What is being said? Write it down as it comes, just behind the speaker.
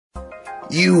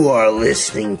You are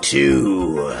listening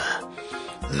to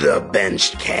the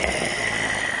Benchcast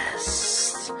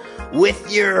with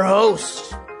your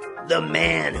host, the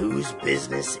man whose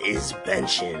business is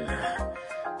benching,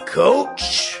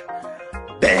 Coach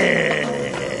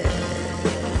Ben.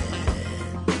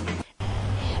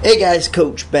 Hey guys,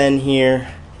 Coach Ben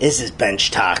here. This is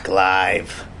Bench Talk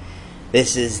Live.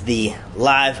 This is the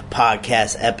live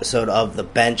podcast episode of the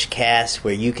Benchcast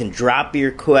where you can drop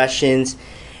your questions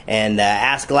and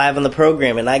ask live on the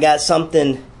program. And I got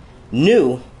something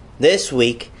new this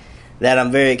week that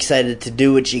I'm very excited to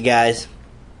do with you guys.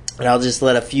 And I'll just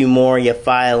let a few more of you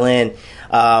file in.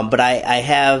 But I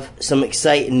have some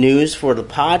exciting news for the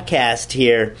podcast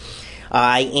here.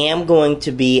 I am going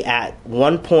to be, at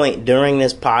one point during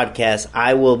this podcast,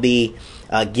 I will be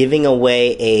giving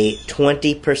away a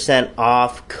 20%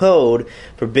 off code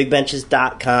for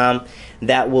bigbenches.com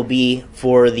that will be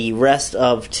for the rest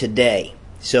of today.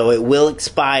 So it will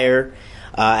expire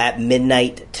at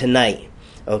midnight tonight,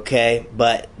 okay?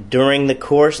 But during the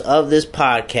course of this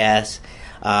podcast,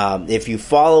 if you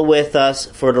follow with us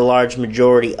for the large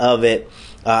majority of it,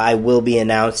 I will be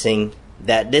announcing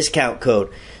that discount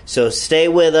code. So stay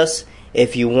with us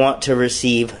if you want to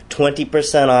receive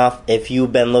 20% off if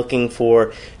you've been looking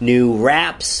for new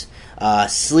wraps,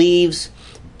 sleeves,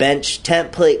 bench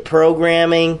template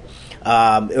programming,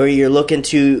 or you're looking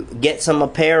to get some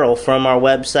apparel from our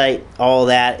website. All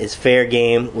that is fair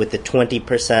game with the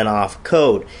 20% off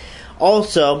code.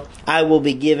 Also, I will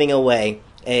be giving away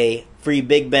a free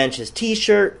Big Benches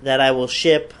t-shirt that I will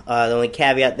ship. The only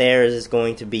caveat there is it's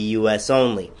going to be U.S.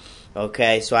 only.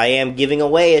 Okay, so I am giving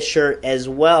away a shirt as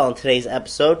well in today's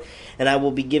episode, and I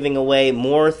will be giving away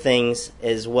more things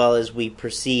as well as we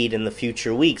proceed in the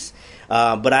future weeks.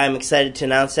 But I'm excited to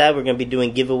announce that we're going to be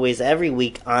doing giveaways every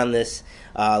week on this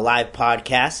live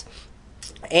podcast,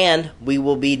 and we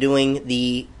will be doing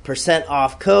the percent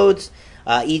off codes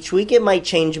each week. It might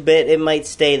change a bit, it might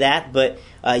stay that, but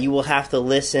you will have to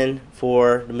listen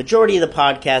for the majority of the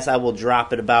podcast. I will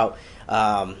drop it about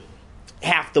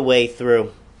half the way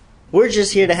through. We're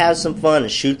just here to have some fun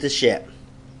and shoot the shit.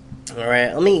 All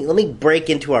right, let me break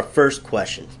into our first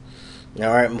question.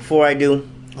 All right, before I do,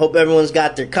 hope everyone's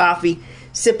got their coffee.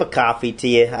 Sip of coffee to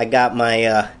you. I got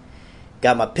my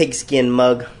pigskin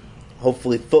mug.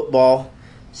 Hopefully, football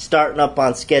starting up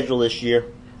on schedule this year.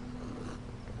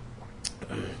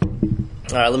 All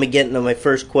right, let me get into my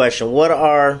first question. What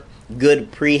are good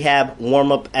prehab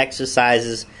warm-up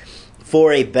exercises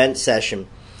for a bench session?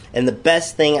 And the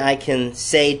best thing I can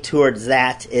say towards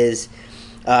that is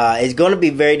going to be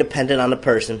very dependent on the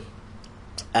person.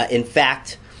 In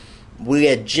fact, we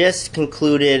had just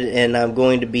concluded, and I'm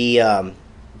going to be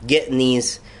getting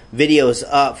these videos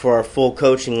up for our full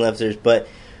coaching lifters, but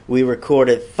we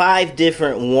recorded 5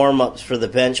 different warm-ups for the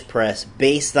bench press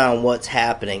based on what's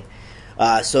happening.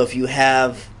 So if you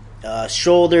have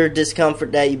shoulder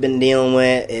discomfort that you've been dealing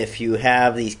with, if you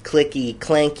have these clicky,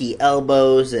 clanky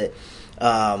elbows that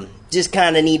just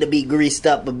kind of need to be greased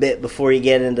up a bit before you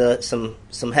get into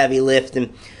some heavy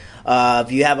lifting.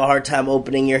 If you have a hard time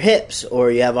opening your hips, or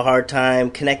you have a hard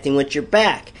time connecting with your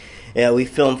back, we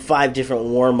filmed 5 different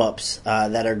warm-ups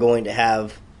that are going to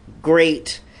have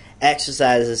great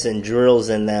exercises and drills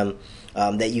in them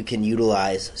that you can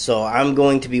utilize. So I'm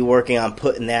going to be working on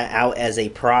putting that out as a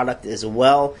product as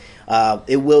well.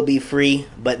 It will be free,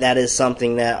 but that is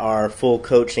something that our full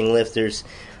coaching lifters,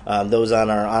 those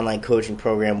on our online coaching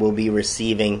program, will be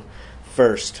receiving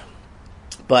first.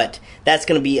 But that's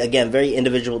going to be, again, very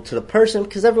individual to the person,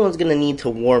 because everyone's going to need to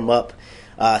warm up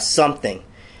something.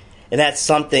 And that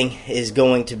something is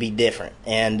going to be different.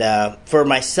 And for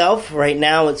myself, right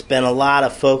now, it's been a lot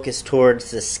of focus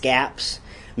towards the scaps,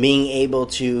 being able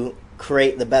to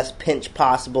create the best pinch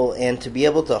possible and to be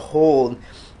able to hold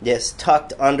this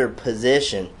tucked under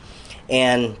position.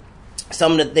 And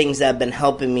some of the things that have been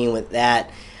helping me with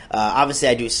that, obviously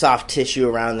I do soft tissue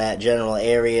around that general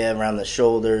area, around the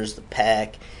shoulders, the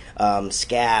pec,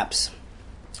 scaps,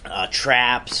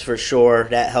 traps for sure.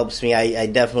 That helps me. I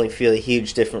definitely feel a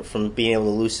huge difference from being able to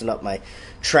loosen up my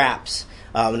traps.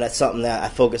 And that's something that I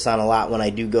focus on a lot when I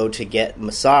do go to get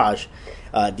massage.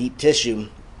 Deep tissue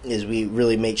is we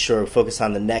really make sure we focus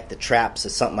on the neck. The traps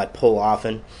is something I pull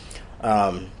often.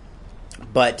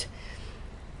 But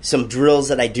some drills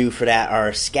that I do for that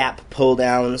are scap pull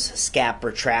downs, scap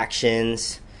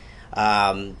retractions,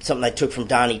 something I took from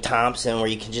Donnie Thompson, where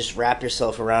you can just wrap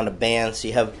yourself around a band. So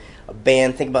you have a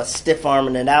band, think about stiff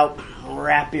arming it out,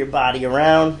 wrap your body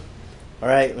around, all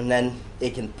right, and then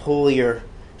it can pull your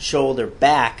shoulder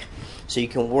back so you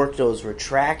can work those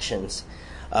retractions.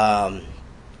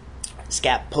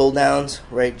 scap pull downs,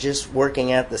 right? Just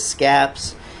working at the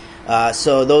scaps.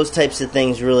 So those types of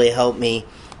things really help me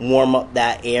warm up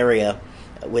that area,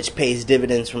 which pays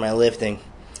dividends for my lifting.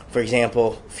 For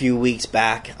example, a few weeks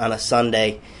back on a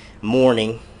Sunday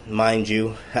morning, mind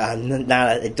you, I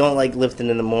don't like lifting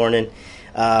in the morning.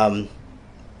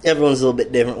 Everyone's a little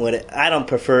bit different with it. I don't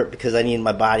prefer it because I need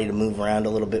my body to move around a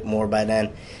little bit more by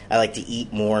then. I like to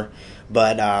eat more.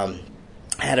 But I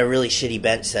had a really shitty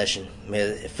bench session.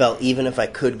 It felt, even if I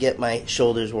could get my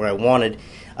shoulders where I wanted,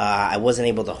 I wasn't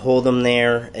able to hold them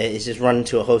there. It's just run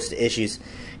into a host of issues.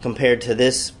 Compared to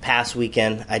this past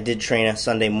weekend, I did train a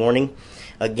Sunday morning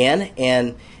again,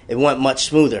 and it went much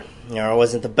smoother. It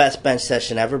wasn't the best bench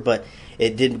session ever, but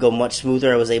it did go much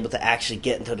smoother. I was able to actually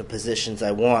get into the positions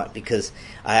I want because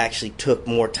I actually took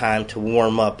more time to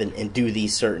warm up and do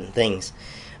these certain things.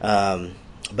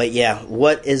 But yeah,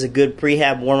 what is a good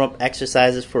prehab warm-up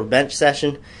exercises for a bench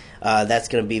session? That's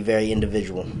going to be very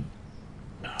individual.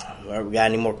 All right, we got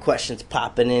any more questions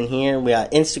popping in here? We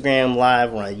got Instagram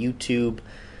Live, we're on YouTube.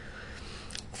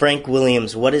 Frank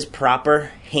Williams, what is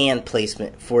proper hand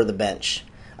placement for the bench?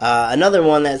 Another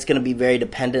one that's going to be very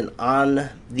dependent on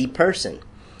the person.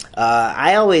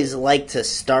 I always like to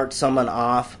start someone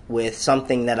off with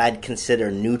something that I'd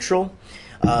consider neutral,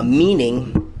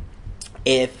 meaning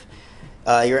if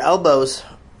your elbows,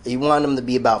 you want them to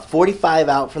be about 45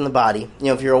 out from the body.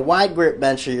 If you're a wide grip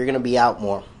bencher, you're going to be out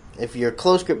more. If you're a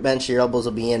close grip bencher, your elbows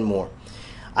will be in more.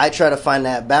 I try to find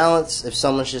that balance. If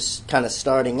someone's just kind of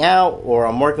starting out, or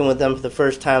I'm working with them for the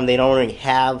first time, they don't really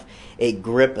have a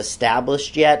grip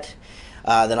established yet,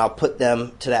 then I'll put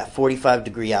them to that 45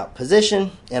 degree out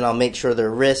position, and I'll make sure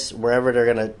their wrists, wherever they're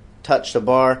going to touch the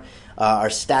bar, are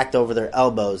stacked over their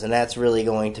elbows, and that's really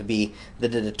going to be the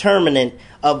determinant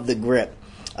of the grip.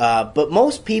 But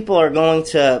most people are going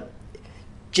to,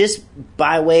 just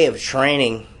by way of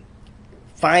training,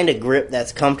 find a grip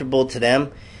that's comfortable to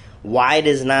them. Wide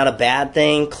is not a bad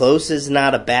thing. Close is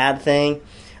not a bad thing.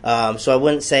 So I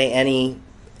wouldn't say any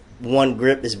one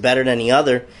grip is better than the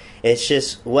other. It's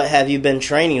just, what have you been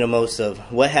training the most of?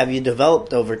 What have you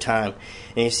developed over time?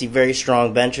 And you see very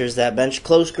strong benchers that bench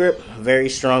close grip, very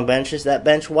strong benchers that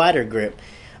bench wider grip.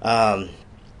 I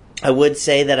would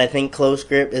say that I think close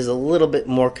grip is a little bit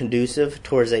more conducive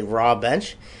towards a raw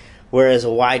bench, whereas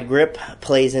a wide grip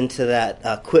plays into that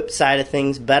equipped side of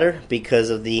things better because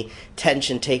of the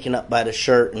tension taken up by the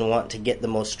shirt and want to get the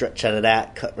most stretch out of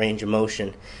that, cut range of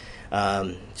motion.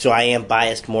 So I am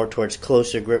biased more towards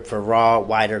closer grip for raw,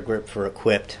 wider grip for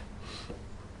equipped.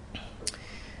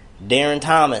 Darren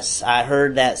Thomas, I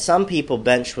heard that some people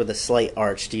bench with a slight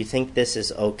arch. Do you think this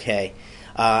is okay?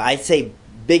 I'd say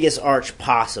biggest arch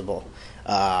possible.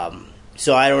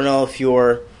 So I don't know if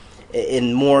you're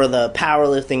in more of the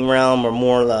powerlifting realm or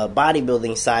more of the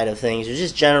bodybuilding side of things, or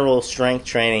just general strength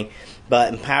training.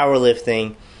 But in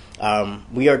powerlifting,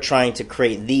 we are trying to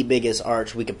create the biggest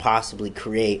arch we could possibly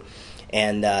create.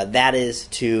 And that is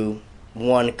to,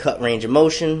 one, cut range of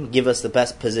motion, give us the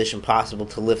best position possible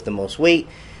to lift the most weight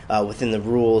within the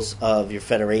rules of your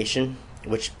federation,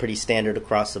 which is pretty standard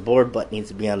across the board, but needs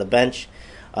to be on the bench.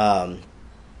 And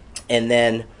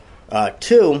then,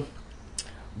 two,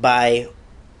 by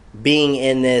being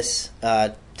in this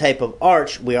type of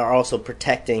arch, we are also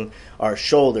protecting our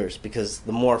shoulders, because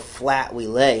the more flat we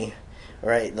lay,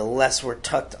 right, the less we're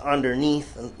tucked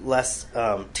underneath, the less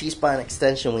T-spine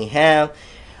extension we have.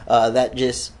 That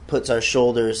just puts our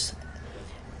shoulders.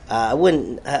 I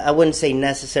wouldn't say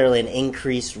necessarily an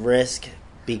increased risk,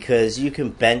 because you can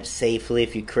bench safely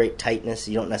if you create tightness.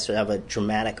 You don't necessarily have a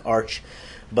dramatic arch,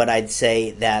 but I'd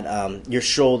say that your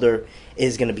shoulder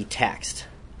is going to be taxed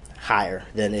higher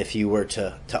than if you were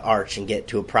to arch and get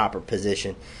to a proper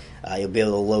position. You'll be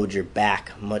able to load your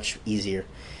back much easier.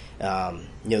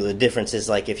 The difference is,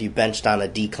 like, if you benched on a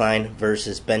decline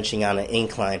versus benching on an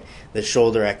incline, the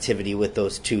shoulder activity with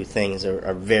those two things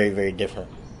are very, very different.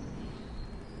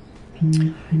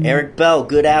 Eric Bell,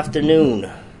 good afternoon.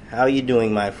 How you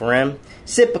doing, my friend?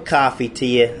 Sip of coffee to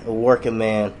you, a working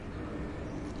man.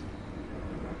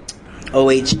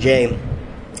 OHJ,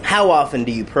 how often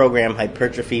do you program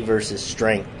hypertrophy versus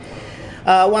strength?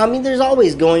 There's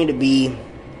always going to be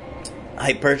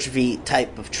hypertrophy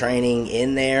type of training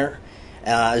in there.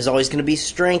 There's always going to be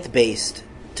strength-based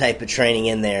type of training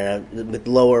in there with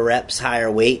lower reps, higher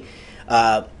weight.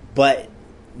 But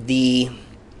the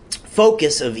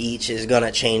focus of each is going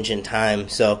to change in time.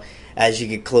 So as you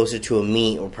get closer to a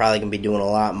meet, we're probably going to be doing a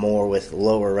lot more with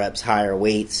lower reps, higher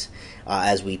weights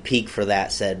as we peak for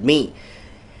that said meet.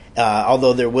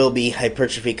 Although there will be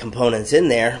hypertrophy components in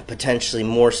there, potentially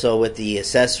more so with the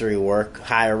accessory work,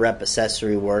 higher rep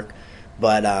accessory work.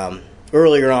 But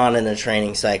earlier on in the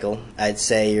training cycle, I'd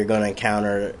say you're going to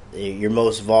encounter your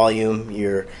most volume,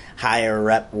 your higher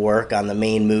rep work on the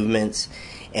main movements,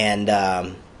 and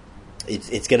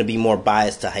it's going to be more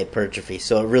biased to hypertrophy.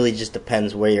 So it really just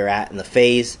depends where you're at in the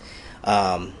phase.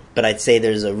 But I'd say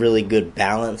there's a really good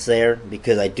balance there,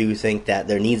 because I do think that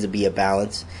there needs to be a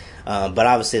balance. But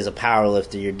obviously, as a power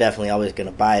lifter, you're definitely always going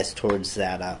to bias towards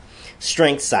that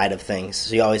strength side of things.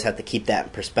 So you always have to keep that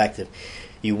in perspective.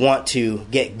 You want to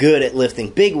get good at lifting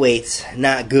big weights,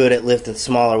 not good at lifting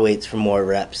smaller weights for more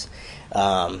reps.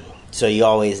 So you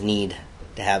always need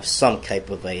to have some type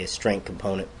of a strength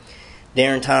component.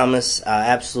 Darren Thomas,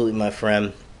 absolutely my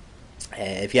friend.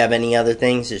 If you have any other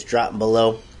things, just drop them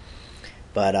below.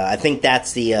 But I think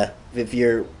that's if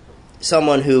you're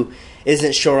someone who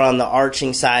isn't sure on the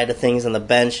arching side of things on the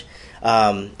bench,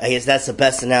 I guess that's the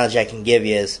best analogy I can give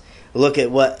you is look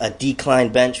at what a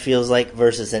decline bench feels like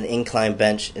versus an incline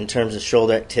bench in terms of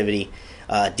shoulder activity.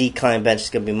 Decline bench is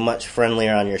going to be much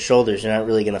friendlier on your shoulders. You're not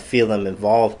really going to feel them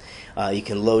involved. You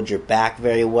can load your back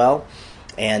very well.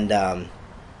 And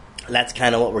that's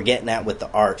kind of what we're getting at with the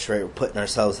arch, right? We're putting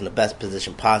ourselves in the best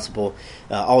position possible.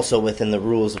 Also within the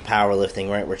rules of powerlifting,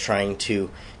 right? We're trying to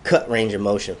cut range of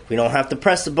motion. We don't have to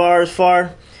press the bar as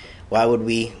far. Why would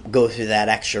we go through that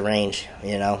extra range,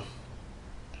 you know?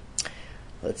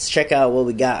 Let's check out what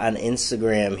we got on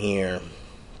Instagram here.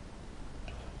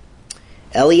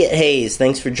 Elliot Hayes,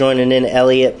 thanks for joining in,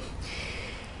 Elliot.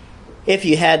 If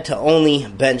you had to only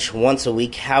bench once a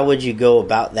week, how would you go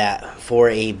about that for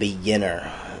a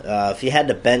beginner? If you had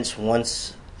to bench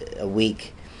once a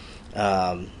week,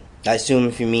 I assume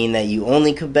if you mean that you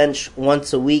only could bench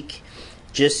once a week,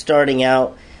 just starting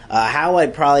out, how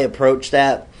I'd probably approach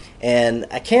that, and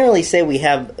I can't really say we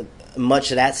have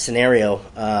much of that scenario.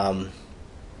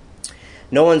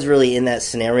 No one's really in that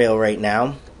scenario right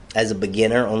now as a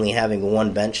beginner, only having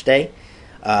one bench day.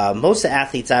 Most of the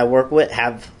athletes I work with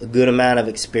have a good amount of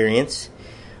experience,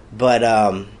 but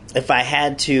if I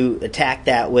had to attack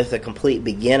that with a complete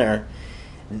beginner,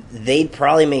 they'd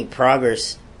probably make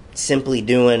progress simply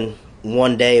doing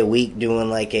one day a week, doing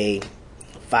like a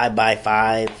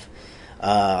 5x5,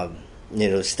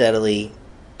 steadily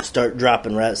start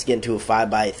dropping reps, getting to a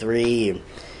 5x3,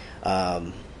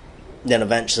 and then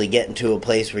eventually get into a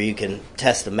place where you can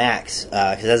test the max.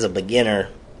 Because as a beginner,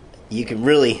 you can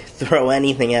really throw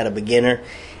anything at a beginner,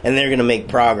 and they're going to make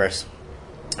progress.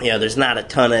 There's not a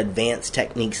ton of advanced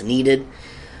techniques needed.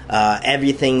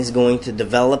 Everything's going to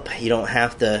develop. You don't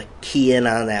have to key in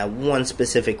on that one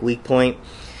specific weak point.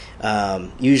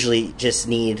 Usually just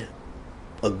need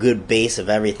a good base of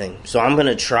everything. So I'm going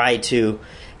to try to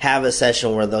have a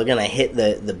session where they're going to hit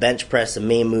the bench press, the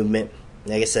main movement,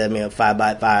 like I said,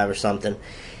 5x5 or something,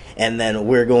 and then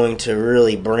we're going to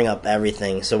really bring up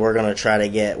everything. So we're going to try to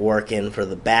get work in for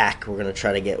the back. We're going to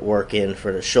try to get work in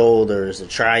for the shoulders, the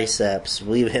triceps.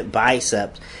 We'll even hit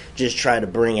biceps. Just try to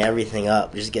bring everything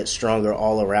up. Just get stronger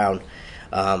all around.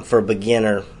 For a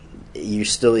beginner, you're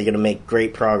going to make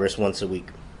great progress once a week.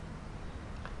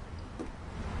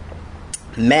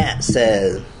 Matt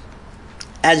says,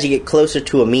 as you get closer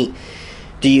to a meet,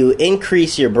 do you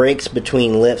increase your breaks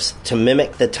between lifts to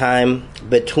mimic the time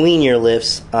between your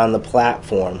lifts on the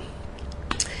platform?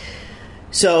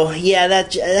 So, yeah,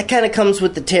 that kind of comes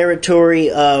with the territory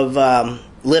of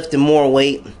lifting more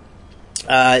weight.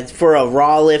 For a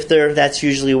raw lifter, that's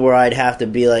usually where I'd have to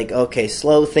be like, okay,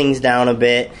 slow things down a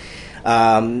bit.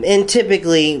 And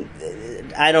typically,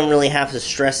 I don't really have to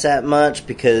stress that much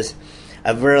because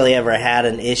I've rarely ever had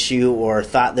an issue or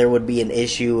thought there would be an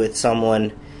issue with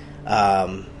someone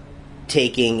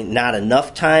taking not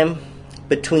enough time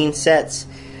between sets.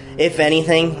 If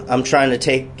anything, I'm trying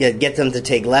to get them to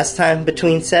take less time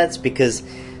between sets, because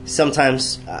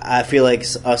sometimes I feel like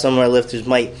some of our lifters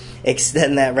might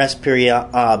extend that rest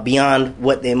period beyond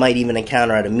what they might even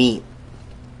encounter at a meet.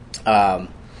 But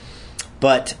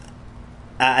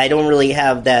I don't really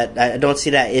have that. I don't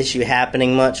see that issue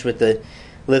happening much with the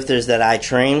lifters that I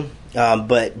train.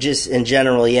 But just in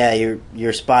general, yeah,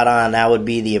 you're spot on. That would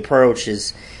be the approach.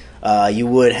 Is you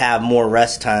would have more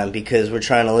rest time because we're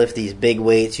trying to lift these big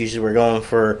weights. Usually, we're going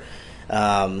for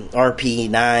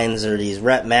RP9s or these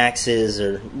rep maxes,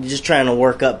 or just trying to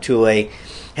work up to a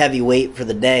heavy weight for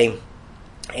the day.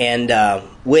 And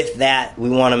with that, we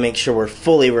want to make sure we're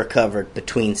fully recovered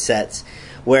between sets.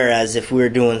 Whereas if we were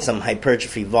doing some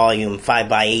hypertrophy volume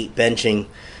 5x8 benching,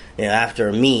 after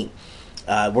a meet,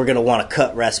 we're going to want to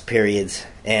cut rest periods,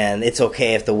 and it's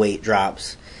okay if the weight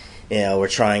drops. We're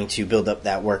trying to build up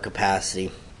that work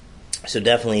capacity. So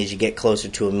definitely as you get closer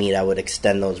to a meet, I would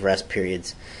extend those rest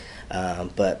periods.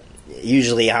 But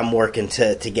usually I'm working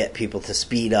to get people to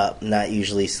speed up, not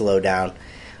usually slow down.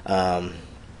 But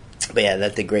yeah,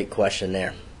 that's a great question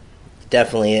there.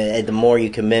 Definitely, the more you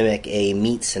can mimic a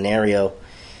meet scenario,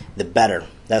 the better.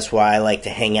 That's why I like to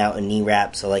hang out in knee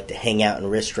wraps. I like to hang out in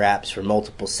wrist wraps for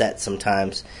multiple sets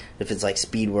sometimes, if it's like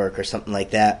speed work or something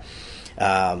like that.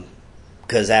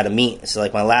 Because at a meet, it's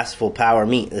like my last full power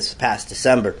meet this past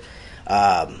December,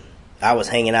 I was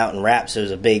hanging out in wraps. There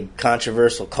was a big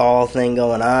controversial call thing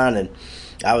going on, and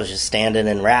I was just standing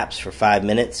in wraps for 5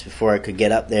 minutes before I could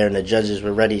get up there, and the judges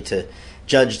were ready to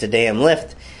judge the damn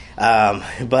lift.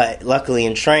 But luckily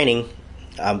in training,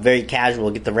 I'm very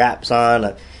casual, get the wraps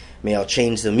on. I'll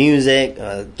change the music,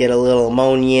 get a little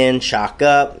ammonia in, shock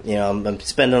up. I'm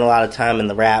spending a lot of time in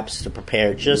the wraps to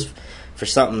prepare just for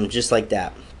something just like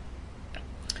that.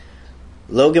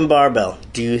 Logan Barbell,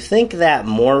 do you think that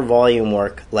more volume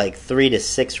work, like 3 to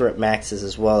 6 rep maxes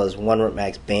as well as 1 rep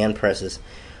max band presses,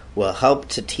 will help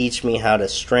to teach me how to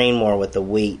strain more with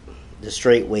the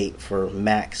straight weight for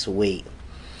max weight?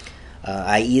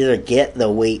 I either get the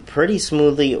weight pretty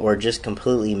smoothly or just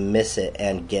completely miss it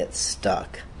and get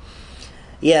stuck.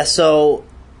 Yeah, so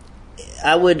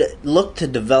I would look to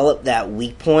develop that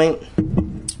weak point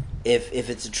if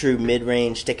it's a true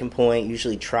mid-range sticking point,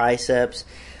 usually triceps.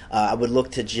 I would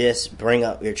look to just bring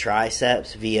up your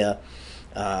triceps via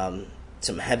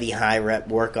some heavy high rep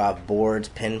work off boards,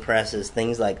 pin presses,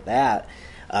 things like that.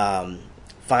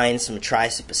 Find some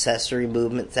tricep accessory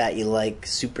movements that you like,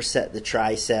 superset the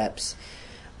triceps.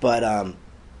 But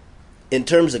in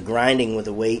terms of grinding with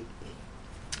a weight,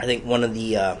 I think one of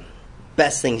the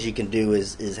best things you can do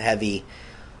is heavy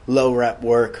low rep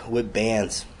work with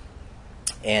bands.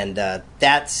 And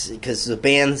that's because the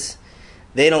bands,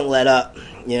 they don't let up.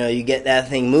 You get that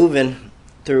thing moving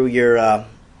through your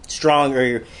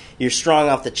you're strong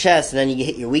off the chest, and then you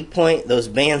hit your weak point. Those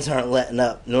bands aren't letting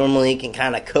up. Normally you can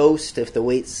kind of coast if the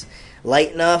weight's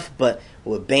light enough, but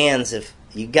with bands, if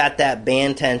you got that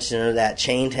band tension or that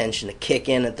chain tension to kick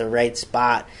in at the right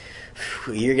spot,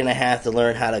 you're going to have to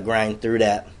learn how to grind through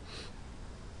that.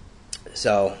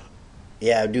 So,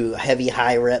 yeah, do heavy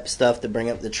high rep stuff to bring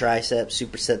up the triceps,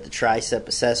 superset the tricep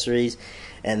accessories,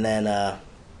 and then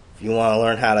if you want to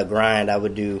learn how to grind, I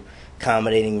would do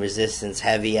accommodating resistance,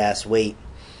 heavy ass weight,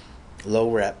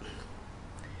 low rep.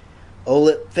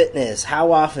 Olip Fitness,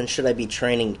 how often should I be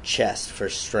training chest for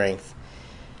strength?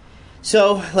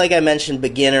 So, like I mentioned,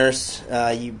 beginners,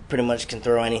 you pretty much can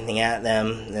throw anything at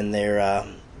them, and they're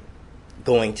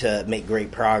going to make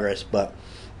great progress. But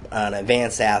an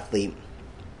advanced athlete,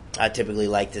 I typically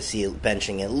like to see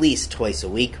benching at least twice a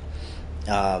week.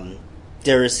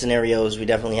 There are scenarios, we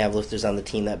definitely have lifters on the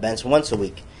team that bench once a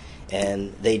week,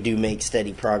 and they do make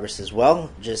steady progress as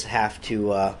well. Just have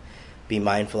to be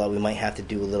mindful that we might have to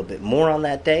do a little bit more on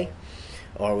that day,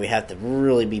 or we have to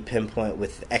really be pinpoint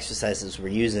with exercises we're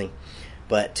using.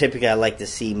 But typically I like to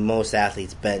see most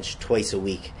athletes bench twice a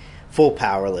week, full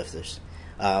power lifters,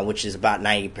 which is about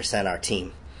 90% our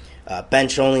team.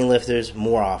 Bench only lifters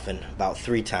more often, about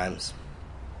 3 times.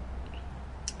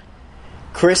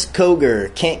 Chris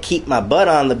Koger, can't keep my butt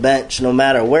on the bench no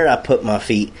matter where I put my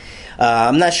feet.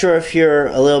 I'm not sure if you're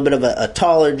a little bit of a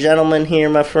taller gentleman here,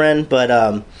 my friend,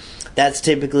 but that's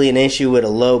typically an issue with a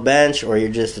low bench, or you're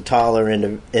just a taller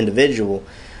individual.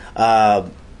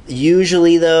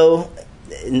 Usually, though,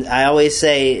 I always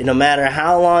say no matter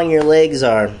how long your legs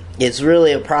are, it's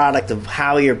really a product of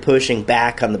how you're pushing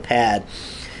back on the pad.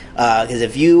 Because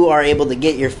if you are able to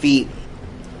get your feet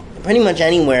pretty much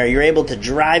anywhere, you're able to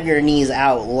drive your knees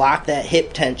out, lock that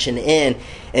hip tension in,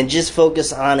 and just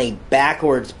focus on a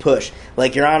backwards push.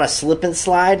 Like you're on a slip and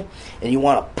slide, and you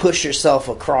want to push yourself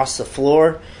across the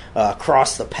floor,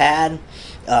 across the pad.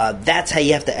 That's how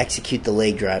you have to execute the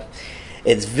leg drive.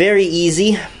 It's very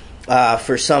easy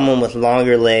for someone with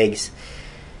longer legs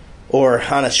or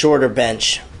on a shorter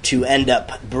bench to end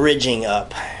up bridging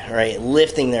up, right,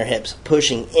 lifting their hips,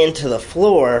 pushing into the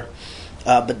floor,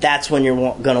 but that's when you're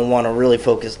going to want to really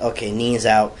focus, okay, knees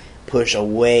out, push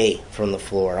away from the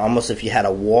floor, almost if you had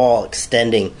a wall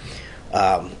extending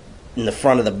in the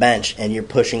front of the bench and you're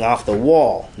pushing off the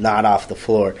wall, not off the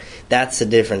floor. That's the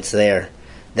difference there.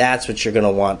 That's what you're going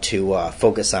to want to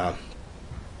focus on.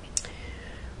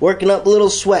 Working up a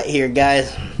little sweat here,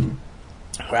 guys.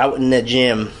 We're out in the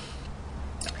gym.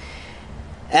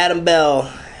 Adam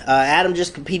Bell. Adam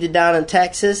just competed down in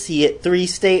Texas. He hit 3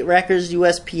 state records,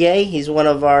 USPA. He's one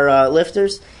of our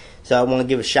lifters. So I want to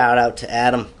give a shout out to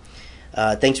Adam.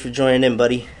 Thanks for joining in,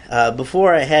 buddy.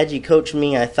 Before I had you coach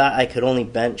me, I thought I could only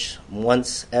bench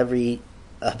once every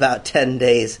about 10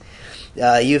 days.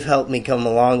 You've helped me come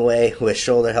a long way with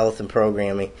shoulder health and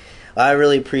programming. I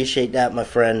really appreciate that, my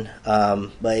friend.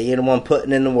 But you're the one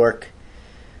putting in the work.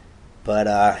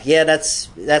 But yeah, that's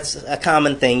a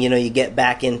common thing. You get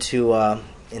back into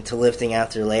lifting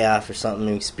after layoff or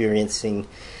something, experiencing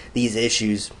these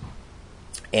issues,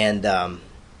 and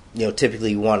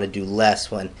typically you want to do less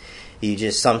when you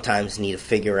just sometimes need to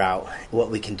figure out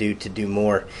what we can do to do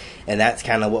more, and that's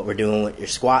kind of what we're doing with your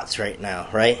squats right now,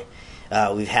 right?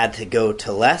 We've had to go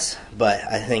to less, but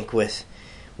I think with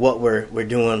what we're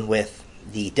doing with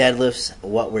the deadlifts,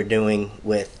 what we're doing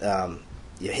with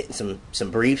hitting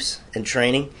some briefs and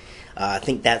training, I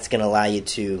think that's going to allow you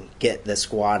to get the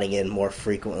squatting in more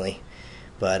frequently.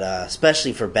 But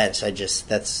especially for bench,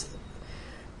 that's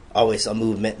always a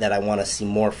movement that I want to see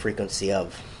more frequency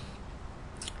of.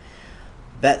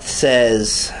 Beth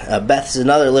says, Beth's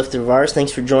another lifter of ours.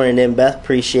 Thanks for joining in, Beth.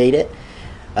 Appreciate it.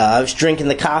 I was drinking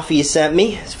the coffee you sent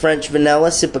me. It's French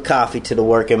vanilla. Sip of coffee to the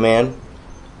working man.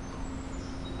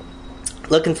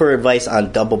 Looking for advice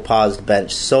on double paused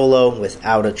bench solo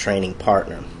without a training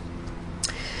partner.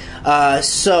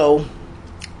 So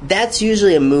that's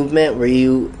usually a movement where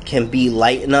you can be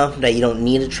light enough that you don't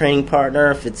need a training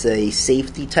partner if it's a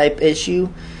safety type issue.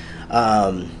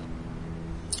 I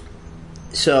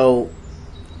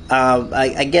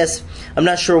guess I'm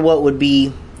not sure what would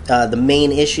be the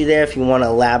main issue there, if you want to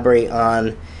elaborate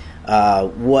on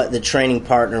what the training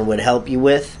partner would help you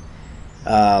with.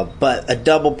 But a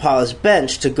double pause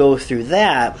bench, to go through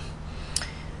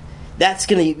that's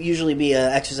going to usually be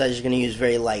an exercise you're going to use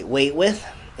very light weight with.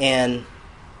 And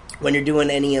when you're doing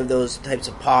any of those types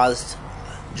of paused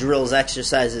drills,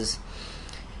 exercises,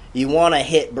 you want to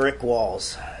hit brick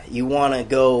walls. You want to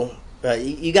go,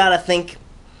 you got to think,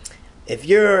 if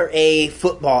you're a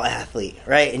football athlete,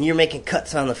 right, and you're making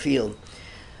cuts on the field,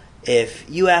 if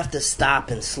you have to stop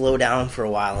and slow down for a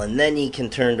while and then you can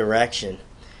turn direction,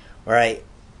 right,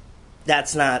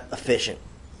 that's not efficient.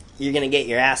 You're going to get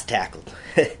your ass tackled.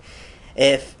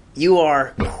 If you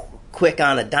are quick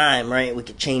on a dime, right, we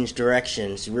could change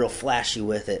directions, real flashy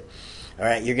with it, all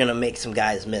right, you're going to make some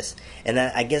guys miss. And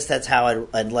I guess that's how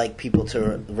I'd like people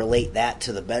to relate that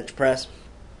to the bench press.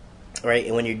 Right,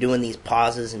 and when you're doing these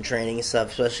pauses and training and stuff,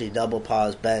 especially double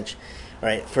pause bench,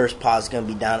 right, first pause is going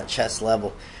to be down at chest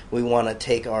level. We want to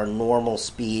take our normal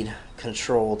speed,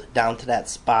 controlled, down to that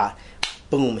spot,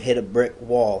 boom, hit a brick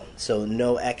wall. So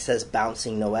no excess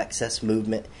bouncing, no excess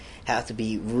movement. Have to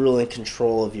be real in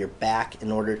control of your back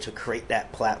in order to create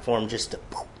that platform just to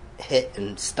hit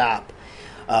and stop.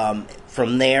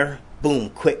 From there, boom,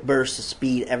 quick burst of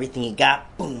speed, everything you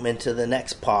got, boom, into the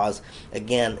next pause.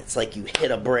 Again, it's like you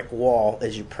hit a brick wall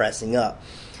as you're pressing up.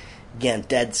 Again,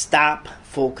 dead stop,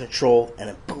 full control, and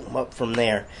then boom, up from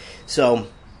there. So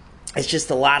it's just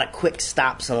a lot of quick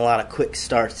stops and a lot of quick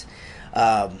starts.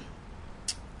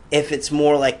 If it's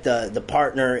more like the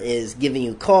partner is giving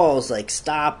you calls like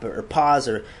stop or pause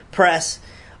or press,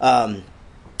 then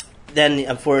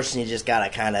unfortunately you just got to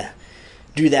kind of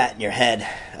do that in your head.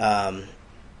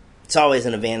 It's always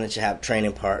an advantage to have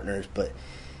training partners, but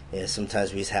yeah,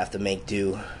 sometimes we just have to make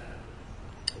do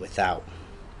without.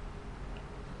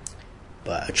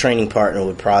 But a training partner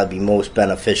would probably be most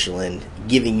beneficial in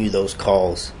giving you those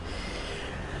calls.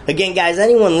 Again, guys,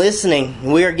 anyone listening,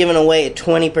 we are giving away a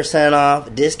 20%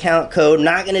 off discount code.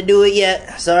 Not going to do it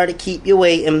yet. Sorry to keep you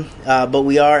waiting, but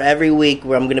we are every week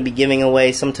where I'm going to be giving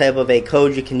away some type of a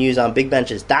code you can use on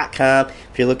bigbenches.com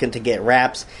if you're looking to get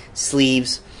wraps,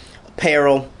 sleeves,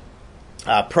 apparel,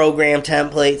 program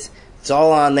templates. It's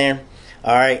all on there.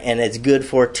 All right, and it's good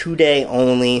for 2 day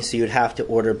only, so you'd have to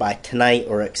order by tonight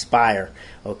or expire,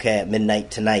 okay, at midnight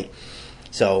tonight.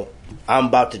 So I'm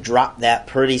about to drop that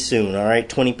pretty soon, all right?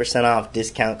 20% off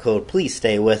discount code. Please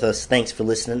stay with us. Thanks for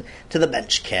listening to the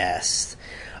Benchcast.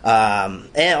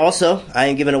 And also, I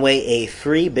am giving away a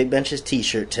free Big Benches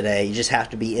t-shirt today. You just have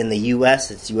to be in the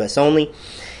U.S. It's U.S. only.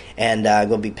 And I'm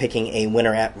going to be picking a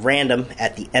winner at random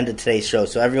at the end of today's show.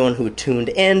 So everyone who tuned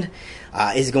in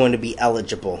is going to be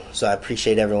eligible. So I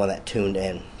appreciate everyone that tuned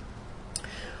in.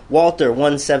 Walter,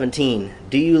 117.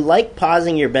 Do you like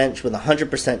pausing your bench with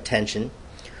 100% tension,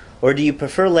 or do you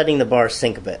prefer letting the bar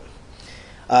sink a bit?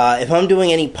 If I'm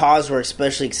doing any pause work,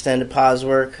 especially extended pause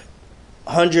work,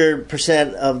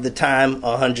 100% of the time,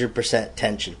 100%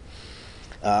 tension.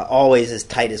 Always as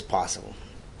tight as possible.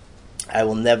 I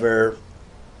will never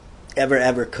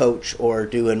ever coach or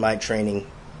do in my training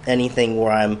anything where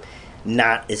I'm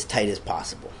not as tight as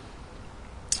possible.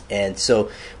 And so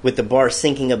with the bar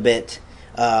sinking a bit,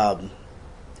 I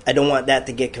don't want that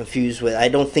to get confused with, I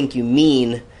don't think you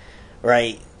mean,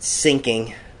 right,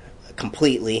 sinking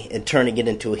completely and turning it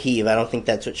into a heave. I don't think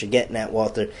that's what you're getting at,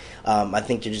 Walter. I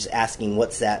think you're just asking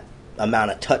what's that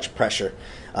amount of touch pressure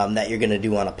that you're going to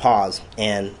do on a pause.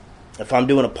 And if I'm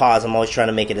doing a pause, I'm always trying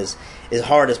to make it as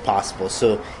hard as possible.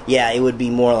 So, yeah, it would be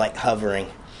more like hovering,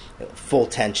 full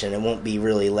tension. It won't be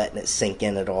really letting it sink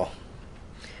in at all.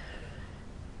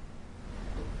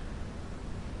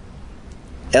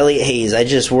 Elliot Hayes, I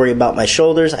just worry about my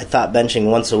shoulders. I thought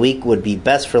benching once a week would be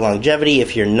best for longevity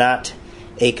if you're not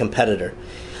a competitor.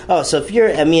 Oh, so if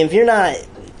you're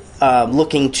not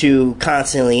looking to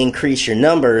constantly increase your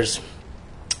numbers,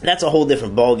 that's a whole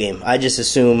different ballgame. I just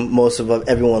assume most of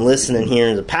everyone listening here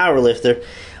is a powerlifter,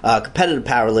 competitive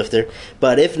powerlifter.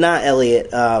 But if not, Elliot,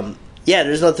 yeah,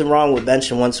 there's nothing wrong with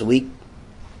benching once a week.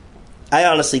 I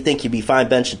honestly think you'd be fine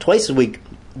benching twice a week,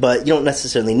 but you don't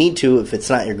necessarily need to if it's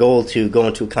not your goal to go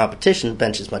into a competition,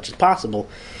 bench as much as possible.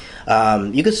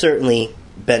 You could certainly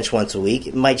bench once a week.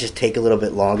 It might just take a little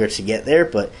bit longer to get there,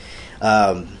 but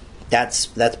that's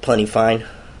plenty fine.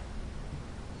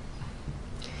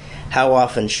 How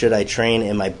often should I train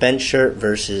in my bench shirt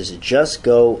versus just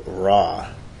go raw?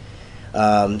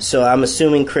 So I'm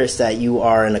assuming, Chris, that you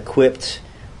are an equipped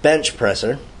bench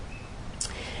presser.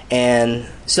 And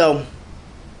so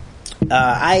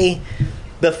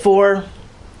before,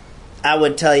 I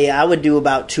would tell you I would do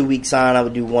about 2 weeks on, I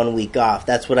would do 1 week off.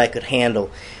 That's what I could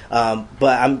handle. But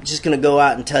I'm just going to go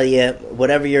out and tell you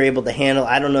whatever you're able to handle.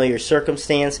 I don't know your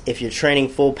circumstance. If you're training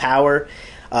full power,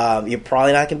 you're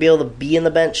probably not going to be able to be in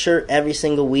the bench shirt every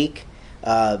single week.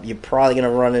 You're probably going to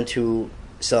run into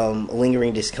some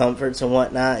lingering discomforts and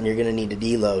whatnot, and you're going to need to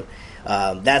deload.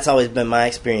 That's always been my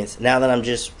experience. Now that I'm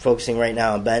just focusing right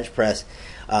now on bench press,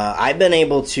 I've been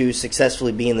able to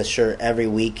successfully be in the shirt every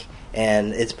week,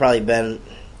 and it's probably been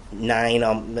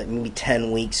 9, maybe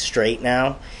 10 weeks straight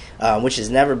now, which has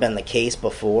never been the case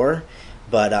before.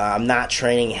 But I'm not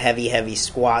training heavy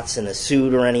squats in a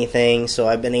suit or anything, so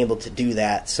I've been able to do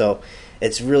that. So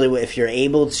it's really, if you're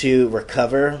able to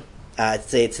recover, I'd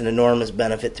say it's an enormous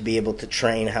benefit to be able to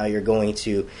train how you're going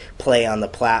to play on the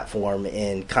platform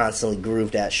and constantly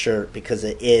groove that shirt, because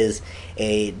it is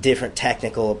a different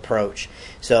technical approach.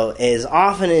 So as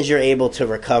often as you're able to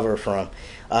recover from.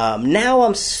 Now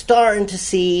I'm starting to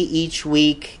see each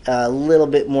week a little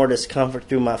bit more discomfort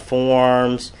through my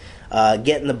forearms,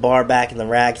 getting the bar back in the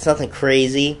rack. It's nothing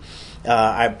crazy.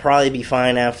 I'd probably be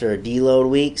fine after a deload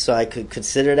week, so I could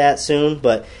consider that soon.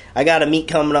 But I got a meet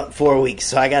coming up in 4 weeks,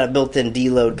 so I got a built-in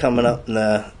deload coming up in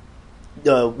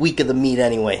the week of the meet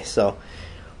anyway. So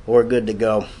we're good to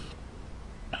go.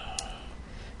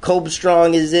 Colb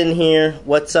Strong is in here.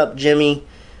 What's up, Jimmy?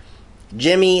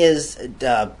 Jimmy is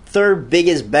the third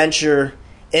biggest bencher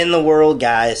in the world,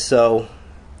 guys. So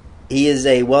he is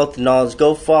a wealth of knowledge.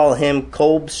 Go follow him,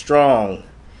 Colb Strong.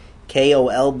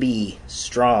 Kolb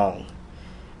Strong.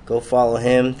 Go follow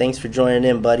him. Thanks for joining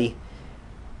in, buddy.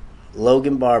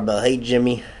 Logan Barbell. Hey,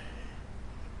 Jimmy.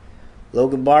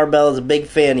 Logan Barbell is a big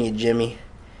fan of you, Jimmy.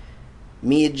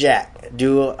 Mia Jack.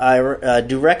 Do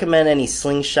recommend any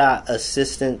slingshot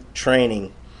assistant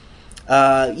training?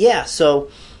 Yeah, so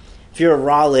if you're a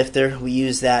raw lifter, we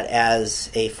use that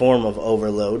as a form of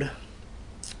overload.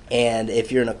 And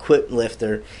if you're an equipped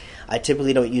lifter, I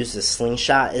typically don't use the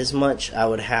slingshot as much. I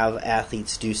would have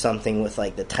athletes do something with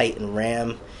like the Titan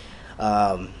Ram,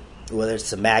 whether it's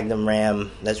the Magnum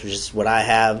Ram. That's just what I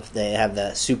have. They have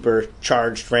the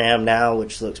supercharged Ram now,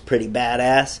 which looks pretty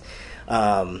badass.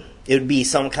 It would be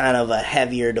some kind of a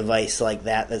heavier device like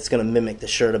that that's going to mimic the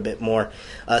shirt a bit more.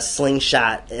 A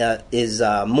slingshot is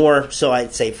more so,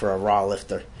 I'd say, for a raw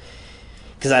lifter,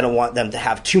 because I don't want them to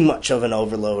have too much of an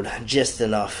overload, just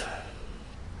enough.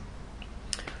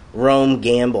 Rome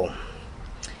Gamble.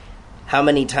 How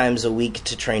many times a week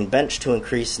to train bench to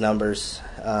increase numbers?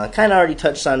 Kind of already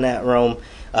touched on that, Rome,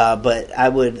 but I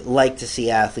would like to see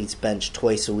athletes bench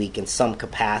twice a week in some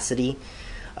capacity.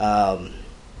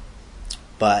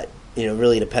 But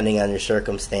really depending on your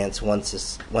circumstance,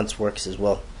 once works as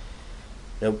well.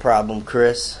 No problem,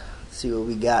 Chris. Let's see what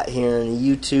we got here in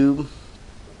YouTube.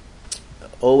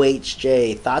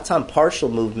 OHJ, thoughts on partial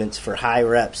movements for high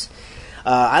reps?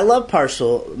 I love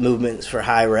partial movements for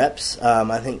high reps.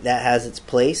 I think that has its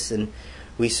place, and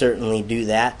we certainly do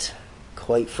that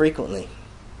quite frequently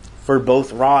for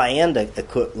both raw and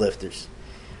equipped lifters.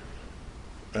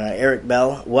 Eric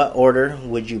Bell, what order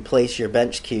would you place your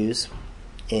bench cues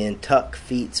in tuck,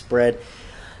 feet, spread?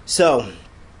 So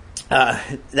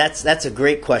that's a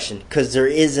great question, because there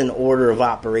is an order of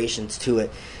operations to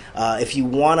it. If you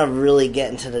want to really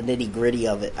get into the nitty-gritty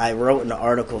of it, I wrote an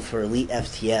article for Elite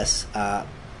FTS I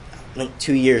think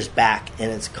 2 years back,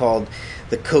 and it's called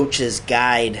The Coach's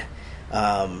Guide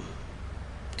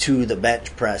to the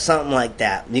Bench Press, something like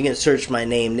that. You can search my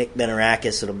name, Nick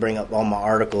Benarakis. It'll bring up all my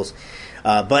articles.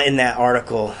 But in that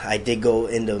article, I did go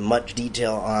into much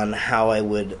detail on how I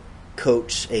would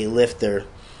coach a lifter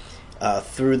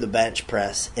through the bench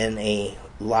press in a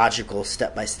logical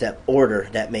step-by-step order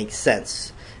that makes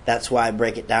sense. That's why I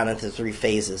break it down into 3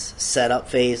 phases. Setup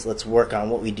phase, let's work on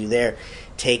what we do there.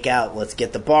 Take out, let's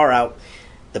get the bar out.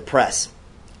 The press.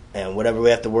 And whatever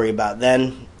we have to worry about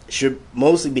then should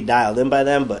mostly be dialed in by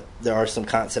then, but there are some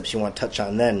concepts you want to touch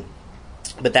on then.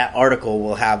 But that article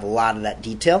will have a lot of that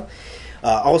detail.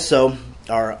 Also,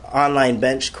 our online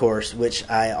bench course, which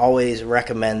I always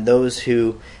recommend those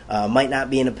who might not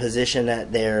be in a position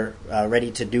that they're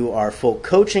ready to do our full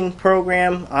coaching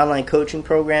program, online coaching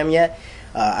program yet.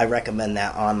 I recommend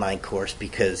that online course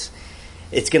because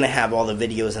it's going to have all the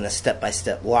videos in a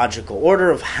step-by-step logical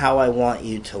order of how I want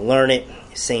you to learn it.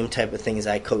 Same type of things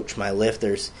I coach my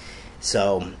lifters.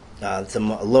 So it's a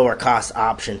lower cost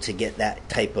option to get that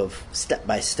type of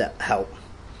step-by-step help.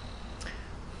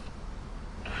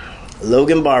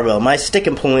 Logan Barbell. My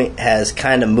sticking point has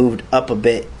kind of moved up a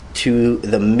bit to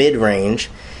the mid-range.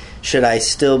 Should I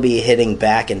still be hitting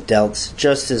back and delts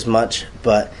just as much,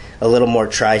 but a little more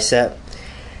tricep?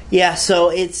 Yeah, so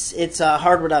it's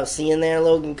hard without seeing there,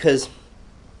 Logan, because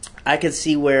I could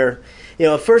see where,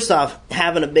 first off,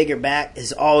 having a bigger back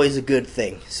is always a good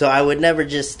thing. So I would never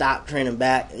just stop training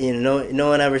back. No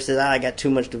one ever says, I got too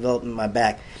much development in my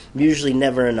back. Usually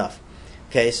never enough.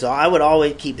 Okay, so I would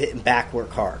always keep hitting back work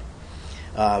hard.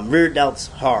 Rear delts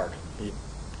hard.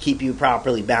 Keep you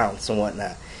properly balanced and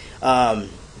whatnot.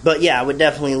 But yeah, I would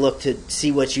definitely look to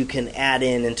see what you can add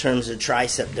in terms of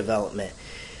tricep development.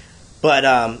 But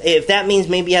if that means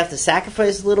maybe you have to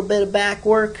sacrifice a little bit of back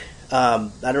work,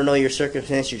 I don't know your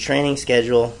circumstance, your training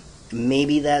schedule,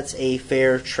 maybe that's a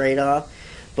fair trade-off.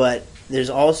 But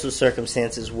there's also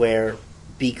circumstances where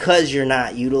because you're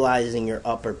not utilizing your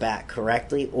upper back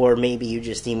correctly, or maybe you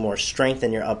just need more strength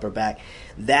in your upper back,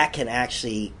 that can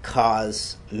actually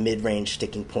cause mid-range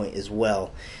sticking point as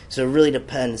well. So it really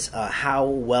depends how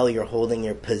well you're holding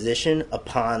your position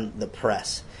upon the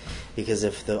press. Because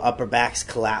if the upper back's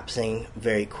collapsing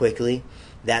very quickly,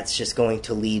 that's just going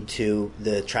to lead to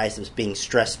the triceps being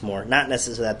stressed more. Not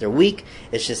necessarily that they're weak,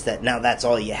 it's just that now that's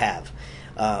all you have.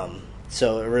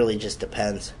 So it really just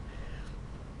depends.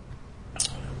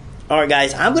 Alright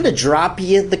guys, I'm going to drop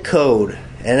you the code,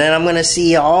 and then I'm going to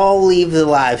see you all leave the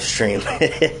live stream.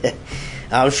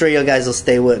 I'm sure you guys will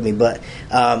stay with me, but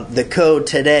the code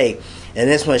today, and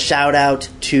this one, shout out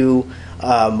to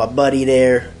my buddy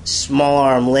there, Small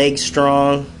Arm Leg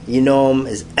Strong. You know him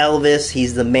as Elvis.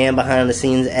 He's the man behind the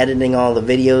scenes editing all the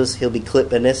videos. He'll be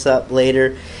clipping this up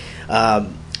later.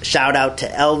 Shout out to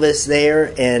Elvis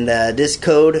there, and this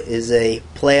code is a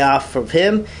playoff of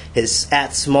him. His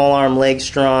at Small Arm Leg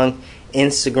Strong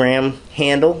Instagram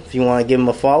handle, if you want to give him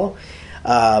a follow.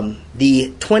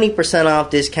 The 20% off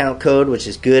discount code, which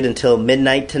is good until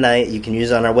midnight tonight, you can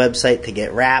use on our website to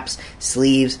get wraps,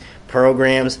 sleeves,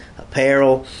 programs,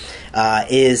 apparel,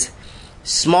 is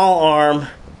Small Arm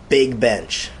Big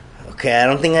Bench. Okay, I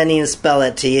don't think I need to spell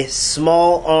that to you.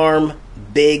 Small Arm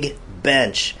Big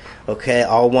Bench. Okay,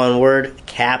 all one word,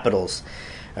 capitals.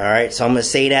 Alright, so I'm going to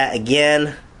say that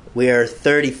again. We are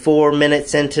 34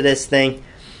 minutes into this thing.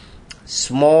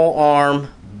 Small Arm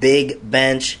Big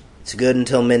Bench. It's good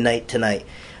until midnight tonight.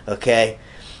 Okay,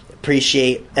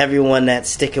 appreciate everyone that's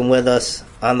sticking with us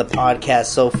on the podcast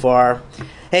so far.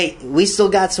 Hey, we still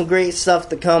got some great stuff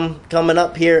to coming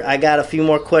up here. I got a few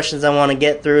more questions I want to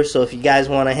get through, so if you guys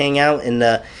want to hang out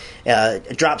and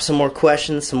drop some more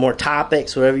questions, some more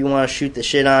topics, whatever you want to shoot the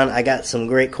shit on, I got some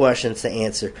great questions to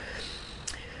answer.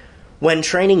 When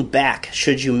training back,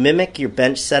 should you mimic your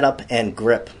bench setup and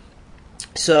grip?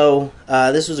 So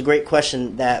this was a great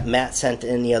question that Matt sent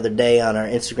in the other day on our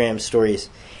Instagram stories.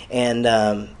 And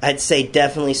I'd say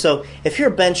definitely. So if you're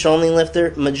a bench-only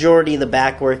lifter, majority of the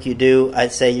back work you do,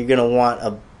 I'd say you're going to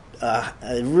want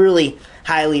a really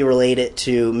highly related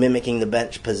to mimicking the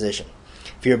bench position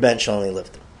if you're a bench-only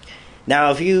lifter.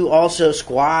 Now, if you also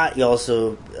squat, you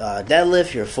also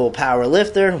deadlift, you're a full power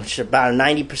lifter, which about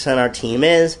 90% of our team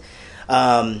is.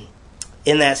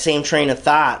 In that same train of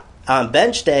thought, on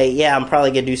bench day, yeah, I'm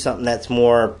probably going to do something that's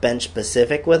more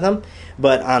bench-specific with them.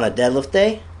 But on a deadlift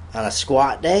day, on a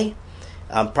squat day,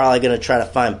 I'm probably going to try to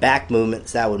find back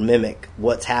movements that would mimic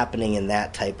what's happening in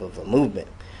that type of a movement.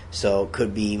 So it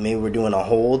could be maybe we're doing a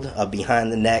hold, a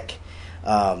behind the neck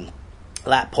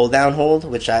lat pull down hold,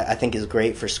 which I think is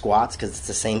great for squats because it's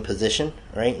the same position,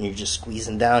 right? And you're just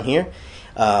squeezing down here.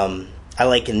 I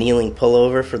like a kneeling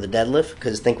pullover for the deadlift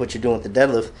because think what you're doing with the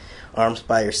deadlift. Arms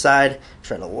by your side,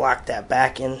 trying to lock that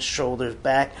back in, shoulders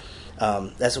back.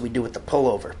 That's what we do with the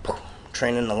pullover.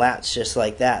 Training the lats just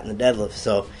like that in the deadlift.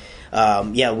 So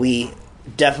we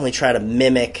definitely try to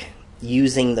mimic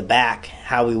using the back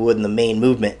how we would in the main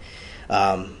movement.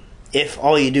 If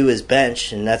all you do is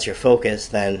bench and that's your focus,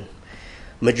 then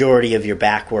majority of your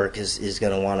back work is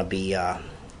going to want to be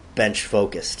bench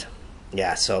focused.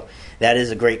 Yeah, so that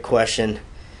is a great question.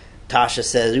 Tasha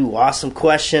says, "Ooh, awesome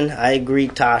question." I agree,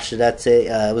 Tasha.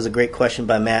 It was a great question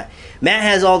by Matt. Matt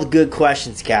has all the good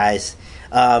questions, guys.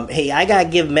 Hey, I gotta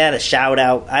give Matt a shout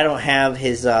out. I don't have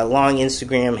his long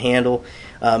Instagram handle.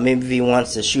 Maybe if he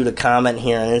wants to shoot a comment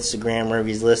here on Instagram, or if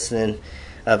he's listening,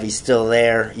 if he's still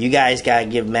there, you guys gotta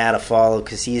give Matt a follow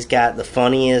because he's got the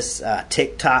funniest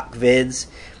TikTok vids.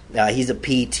 He's a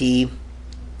PT,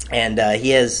 and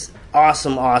he has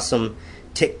awesome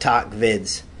TikTok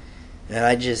vids. And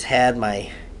I just had my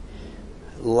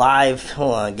live,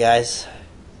 hold on guys,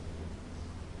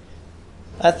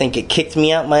 I think it kicked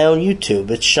me out my own YouTube.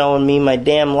 It's showing me my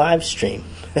damn live stream.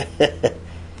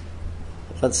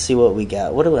 Let's see what we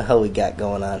got. What the hell we got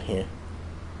going on here?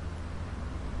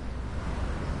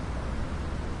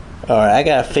 Alright, I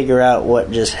gotta figure out what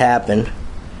just happened.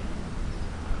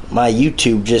 My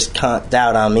YouTube just conked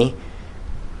out on me.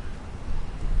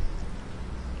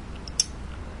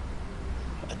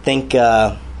 I think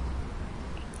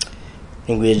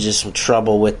we had just some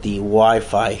trouble with the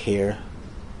Wi-Fi here.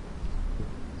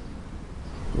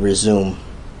 Resume.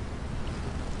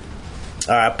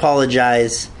 I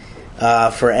apologize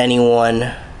for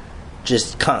anyone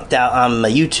just conked out on my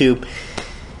YouTube.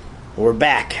 We're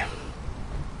back.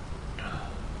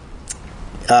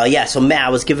 So Matt, I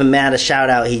was giving Matt a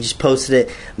shout out. He just posted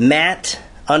it.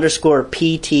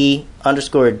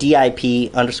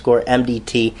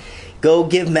 Matt_PT_DIP_MDT. Go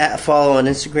give Matt a follow on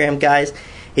Instagram, guys.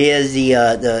 He has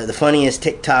the funniest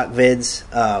TikTok vids.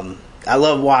 I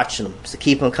love watching them, so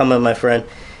keep them coming, my friend.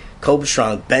 Cobra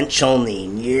Strong, bench only.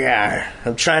 Yeah.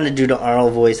 I'm trying to do the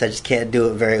Arnold voice. I just can't do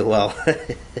it very well.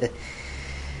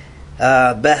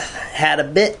 Beth had a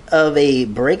bit of a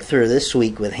breakthrough this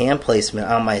week with hand placement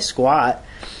on my squat.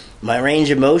 My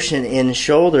range of motion in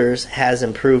shoulders has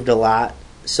improved a lot,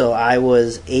 so I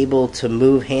was able to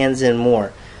move hands in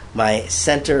more. My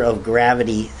center of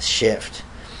gravity shifted.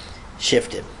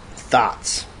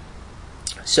 Thoughts.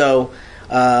 So,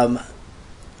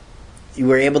 you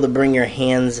were able to bring your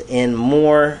hands in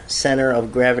more center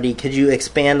of gravity. Could you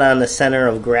expand on the center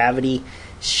of gravity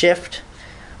shift?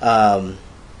 I'm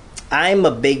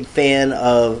a big fan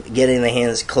of getting the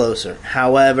hands closer.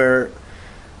 However,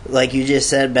 like you just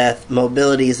said, Beth,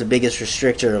 mobility is the biggest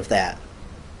restrictor of that.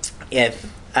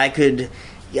 If I could...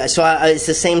 it's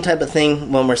the same type of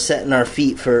thing when we're setting our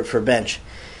feet for bench,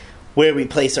 where we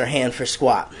place our hand for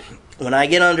squat. When I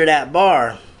get under that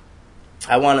bar,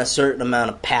 I want a certain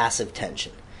amount of passive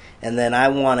tension. And then I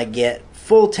want to get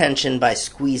full tension by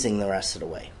squeezing the rest of the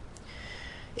way.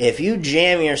 If you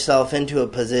jam yourself into a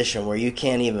position where you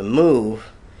can't even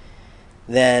move,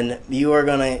 then you are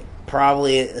going to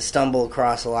probably stumble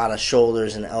across a lot of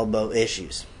shoulders and elbow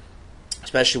issues,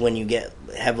 especially when you get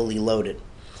heavily loaded.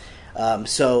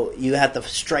 So you have to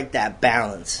strike that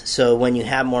balance. So when you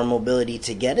have more mobility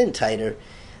to get in tighter,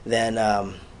 then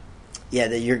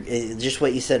you're just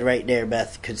what you said right there,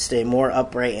 Beth, could stay more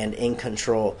upright and in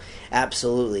control.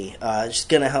 Absolutely. It's just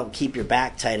going to help keep your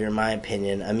back tighter, in my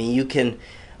opinion. I mean, you can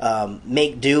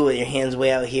make do with your hands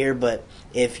way out here, but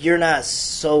if you're not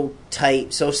so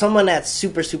tight, so someone that's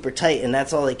super tight and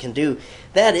that's all they can do,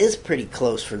 that is pretty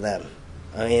close for them.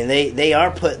 I mean, they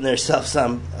are putting themselves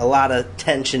on a lot of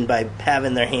tension by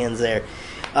having their hands there.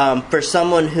 For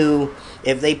someone who,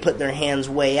 if they put their hands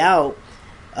way out,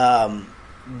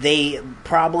 they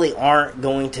probably aren't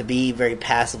going to be very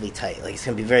passively tight. Like, it's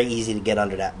going to be very easy to get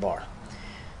under that bar.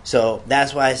 So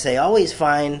that's why I say always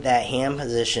find that hand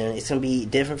position. It's going to be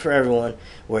different for everyone,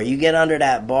 where you get under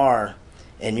that bar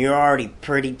and you're already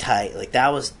pretty tight. Like,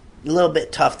 that was a little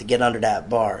bit tough to get under that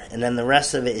bar, and then the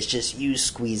rest of it is just you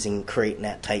squeezing, creating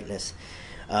that tightness.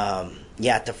 You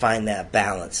have to find that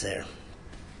balance there.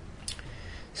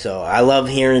 So I love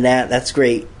hearing that. That's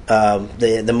great.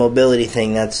 The mobility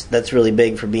thing, that's really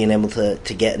big for being able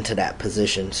to get into that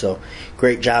position. So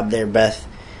great job there, Beth.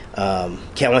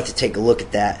 Can't wait to take a look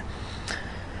at that.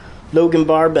 Logan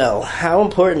Barbell, how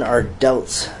important are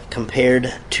delts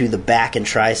compared to the back and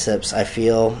triceps? I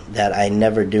feel that I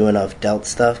never do enough delt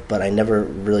stuff, but I never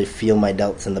really feel my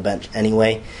delts in the bench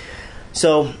anyway.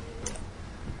 So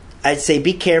I'd say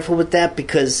be careful with that,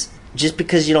 because just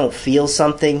because you don't feel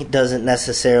something doesn't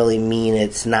necessarily mean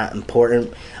it's not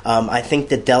important. I think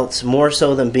the delts, more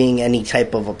so than being any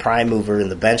type of a prime mover in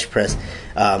the bench press,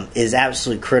 is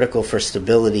absolutely critical for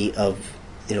stability of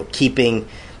keeping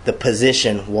the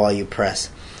position while you press.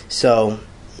 So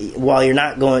while you're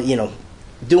not going,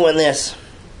 doing this,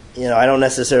 I don't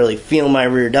necessarily feel my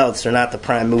rear delts. They're not the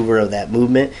prime mover of that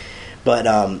movement,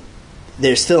 but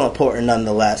they're still important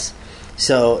nonetheless.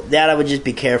 So that I would just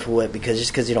be careful with, because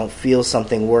just because you don't feel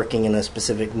something working in a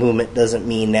specific movement doesn't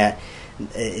mean that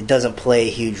it doesn't play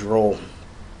a huge role.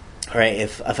 All right,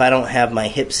 if I don't have my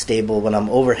hips stable when I'm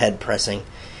overhead pressing,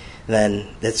 then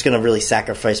that's going to really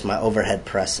sacrifice my overhead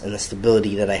press and the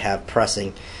stability that I have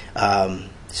pressing.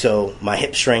 So my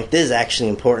hip strength is actually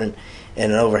important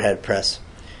in an overhead press.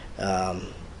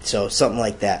 So something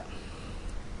like that.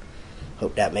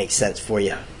 Hope that makes sense for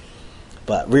you.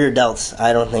 But rear delts,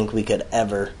 I don't think we could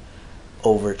ever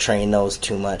overtrain those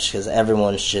too much, because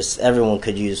everyone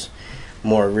could use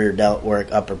more rear delt work,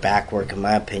 upper back work, in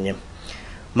my opinion.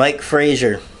 Mike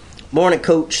Frazier, morning,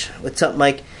 coach. What's up,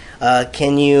 Mike?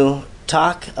 Can you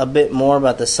talk a bit more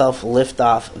about the self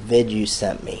lift-off vid you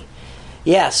sent me?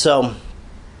 Yeah, so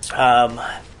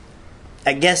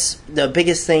I guess the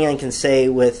biggest thing I can say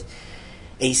with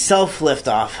a self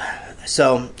lift-off,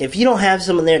 so if you don't have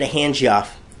someone there to hand you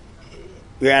off,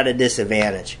 you're at a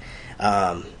disadvantage.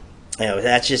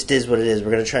 That just is what it is.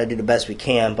 We're going to try to do the best we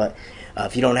can, but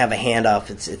if you don't have a handoff,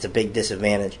 it's a big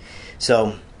disadvantage.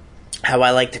 So how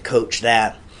I like to coach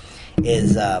that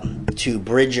is to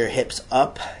bridge your hips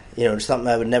up. Something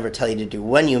I would never tell you to do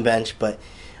when you bench, but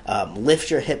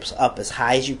lift your hips up as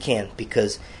high as you can,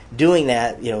 because doing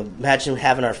that, imagine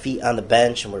having our feet on the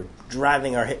bench and we're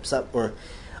driving our hips up. We're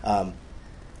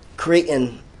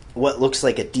creating what looks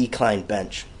like a decline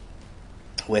bench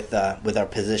with our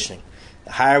positioning.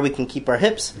 The higher we can keep our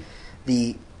hips,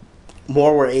 the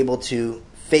more we're able to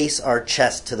face our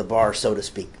chest to the bar, so to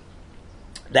speak.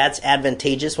 That's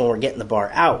advantageous when we're getting the bar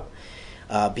out,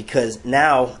 because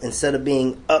now, instead of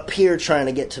being up here trying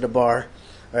to get to the bar,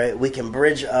 all right, we can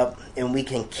bridge up and we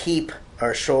can keep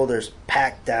our shoulders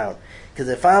packed down. Because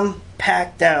if I'm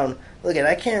packed down,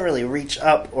 I can't really reach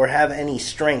up or have any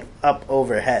strength up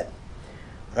overhead.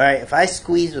 All right, if I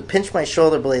pinch my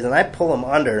shoulder blades and I pull them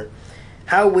under,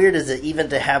 how weird is it even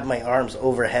to have my arms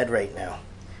overhead right now?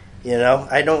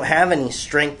 I don't have any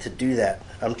strength to do that.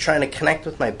 I'm trying to connect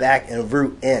with my back and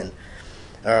root in.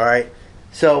 All right,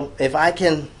 so if I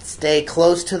can stay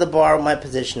close to the bar with my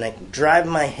position, I can drive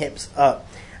my hips up.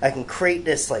 I can create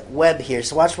this like web here.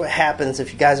 So watch what happens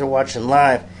if you guys are watching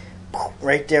live.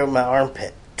 Right there with my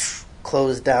armpit,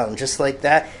 close down just like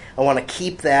that. I want to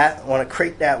keep that. I want to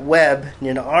create that web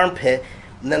near the armpit,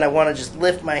 and then I want to just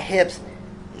lift my hips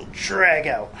and drag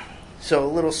out. So a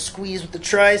little squeeze with the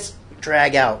tris,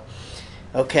 drag out.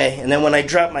 Okay, and then when I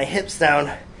drop my hips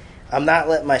down, I'm not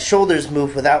letting my shoulders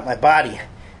move without my body.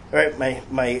 All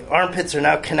right, my armpits are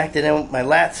now connected in with my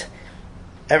lats.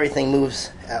 Everything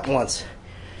moves at once.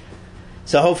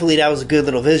 So hopefully that was a good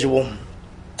little visual.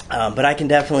 But I can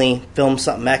definitely film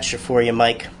something extra for you,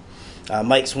 Mike.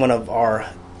 Mike's one of our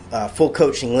full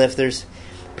coaching lifters.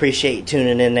 Appreciate you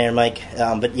tuning in there, Mike.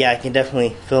 But yeah, I can definitely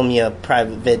film you a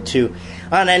private vid too,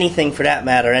 on anything for that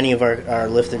matter. Any of our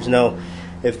lifters know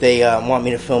if they want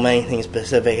me to film anything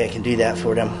specific, I can do that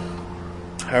for them.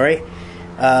 All right.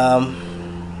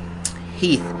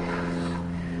 Heath,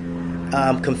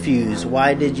 I'm confused.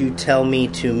 Why did you tell me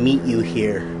to meet you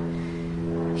here?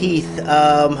 Heath,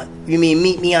 you mean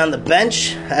meet me on the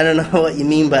bench? I don't know what you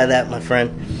mean by that, my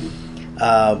friend.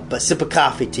 But sip of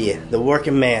coffee to you, the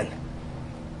working man.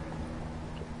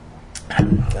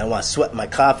 I want to sweat my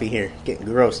coffee here, getting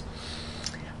gross.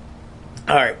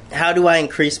 All right, how do I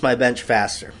increase my bench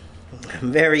faster?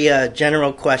 Very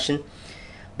general question,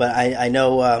 but I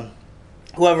know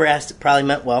whoever asked it probably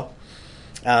meant well.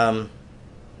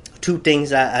 Two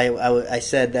things I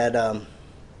said that are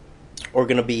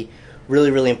going to be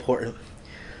really, really important.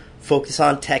 Focus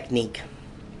on technique.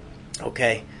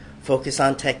 Okay, focus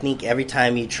on technique every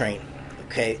time you train.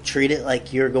 Okay, treat it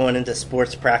like you're going into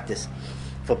sports practice.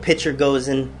 If a pitcher goes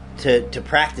into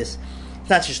practice, it's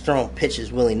not just throwing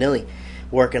pitches willy-nilly,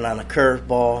 working on a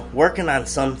curveball, working on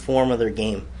some form of their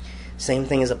game. Same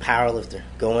thing as a powerlifter.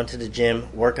 Go into the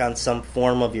gym, work on some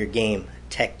form of your game,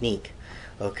 technique.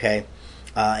 Okay,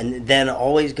 and then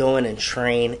always go in and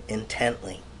train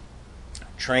intently.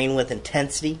 Train with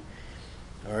intensity.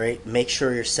 All right, make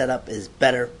sure your setup is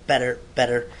better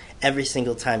every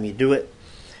single time you do it.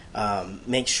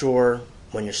 Make sure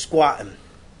when you're squatting,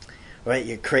 right,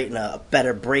 you're creating a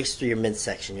better brace through your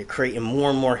midsection. You're creating more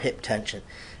and more hip tension.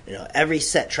 Every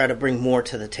set, try to bring more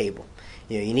to the table.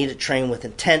 You need to train with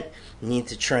intent. You need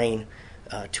to train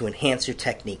to enhance your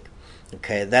technique.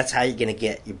 Okay, that's how you're going to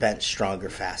get your bench stronger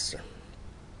faster.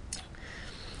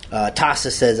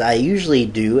 Tasa says, I usually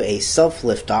do a self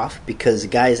lift off because the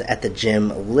guys at the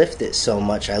gym lift it so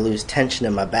much I lose tension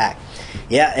in my back.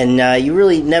 Yeah, and you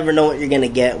really never know what you're going to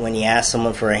get when you ask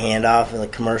someone for a handoff in a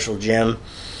commercial gym.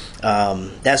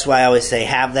 That's why I always say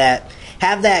have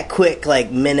that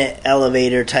quick minute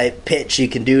elevator type pitch you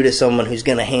can do to someone who's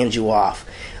going to hand you off.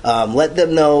 Let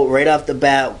them know right off the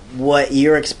bat what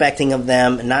you're expecting of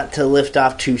them, not to lift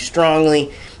off too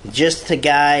strongly, just to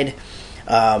guide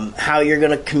how you're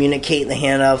going to communicate in the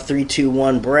handoff, 3, 2,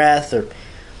 1 breath, or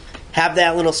have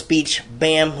that little speech,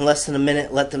 bam, less than a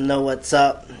minute, let them know what's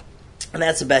up, and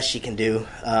that's the best you can do.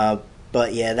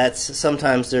 But yeah, that's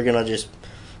sometimes they're going to just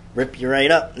rip you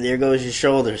right up. There goes your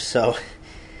shoulders. So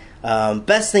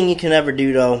best thing you can ever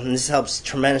do, though, and this helps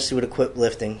tremendously with equipped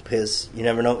lifting because you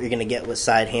never know what you're going to get with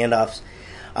side handoffs.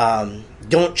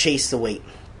 Don't chase the weight.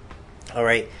 All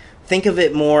right, think of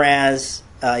it more as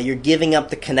you're giving up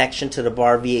the connection to the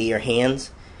bar via your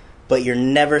hands, but you're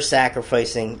never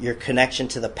sacrificing your connection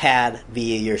to the pad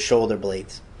via your shoulder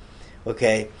blades.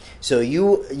 Okay, so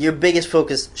your biggest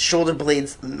focus, shoulder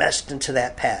blades meshed into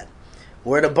that pad.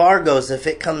 Where the bar goes, if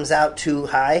it comes out too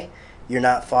high, you're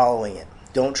not following it.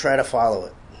 Don't try to follow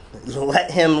it. Let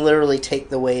him literally take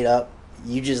the weight up.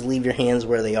 You just leave your hands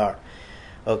where they are.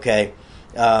 Okay,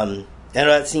 I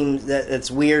know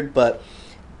that's weird, but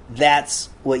that's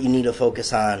what you need to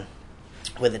focus on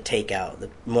with a takeout.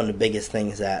 One of the biggest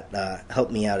things that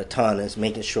helped me out a ton is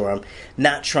making sure I'm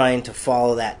not trying to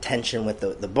follow that tension with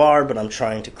the bar, but I'm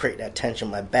trying to create that tension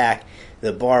in my back.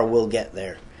 The bar will get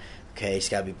there. Okay, you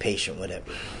just got to be patient with it.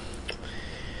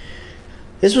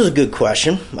 This was a good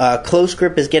question. Close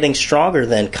grip is getting stronger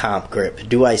than comp grip.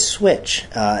 Do I switch?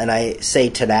 And I say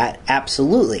to that,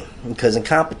 absolutely. Because in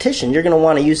competition, you're going to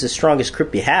want to use the strongest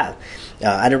grip you have.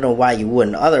 I don't know why you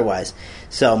wouldn't otherwise.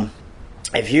 So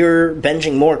if you're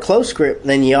benching more close grip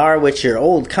than you are with your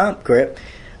old comp grip,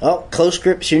 well, close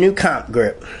grip's your new comp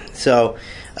grip. So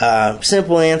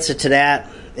simple answer to that.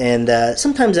 And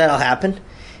sometimes that'll happen.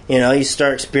 You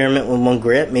start experimenting with one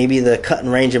grip. Maybe the cut and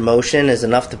range of motion is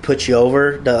enough to put you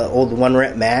over the old 1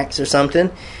 rep max or something.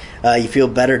 You feel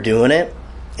better doing it,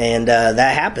 and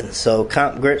that happens. So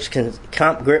comp grip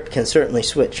can certainly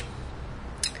switch.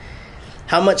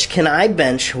 How much can I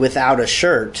bench without a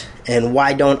shirt, and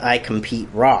why don't I compete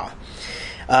raw?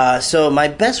 So my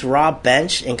best raw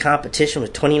bench in competition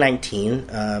was 2019,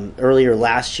 earlier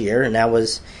last year, and that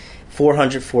was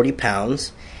 440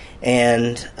 pounds.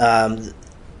 And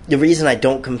the reason I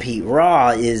don't compete raw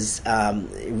is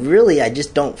really I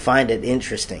just don't find it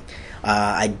interesting.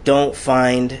 I don't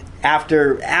find,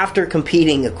 after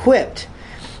competing equipped,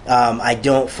 I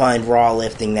don't find raw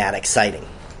lifting that exciting.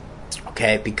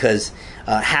 Okay, because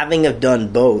having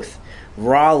done both,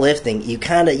 raw lifting, you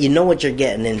know what you're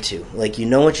getting into. You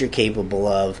know what you're capable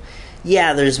of.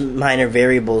 Yeah, there's minor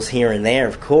variables here and there,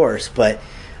 of course, but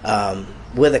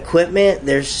with equipment,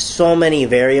 there's so many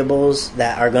variables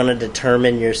that are going to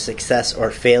determine your success or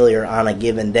failure on a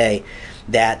given day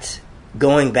that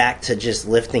going back to just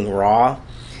lifting raw,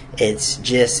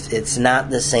 it's not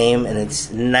the same and it's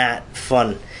not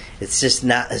fun. It's just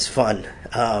not as fun.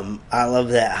 I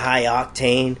love that high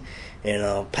octane,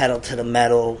 pedal to the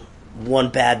metal, one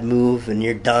bad move and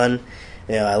you're done.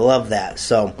 I love that.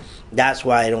 So that's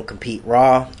why I don't compete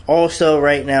raw. Also,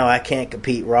 right now, I can't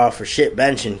compete raw for shit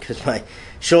benching because my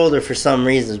shoulder, for some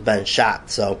reason, has been shot.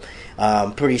 So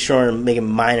I'm pretty sure I'm making a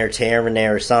minor tear in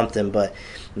there or something. But,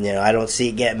 I don't see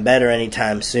it getting better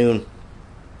anytime soon.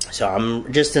 So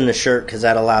I'm just in the shirt because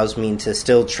that allows me to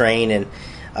still train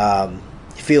and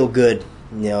feel good.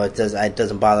 It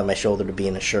doesn't bother my shoulder to be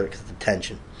in a shirt because of the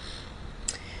tension.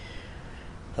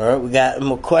 All right, we got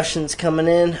more questions coming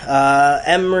in.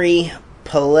 Emery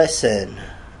Pelison,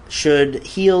 should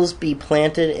heels be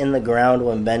planted in the ground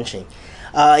when benching?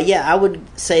 Yeah, I would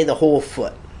say the whole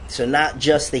foot. So not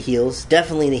just the heels,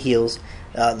 definitely the heels,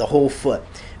 the whole foot,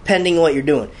 depending on what you're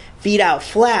doing. Feet out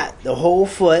flat, the whole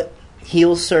foot,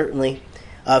 heels certainly.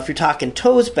 If you're talking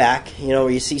toes back, where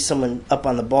you see someone up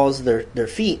on the balls of their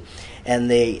feet,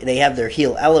 and they have their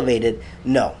heel elevated,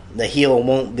 no, the heel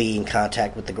won't be in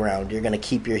contact with the ground. You're going to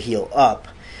keep your heel up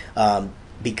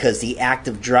because the act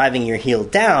of driving your heel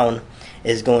down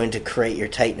is going to create your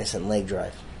tightness and leg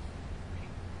drive.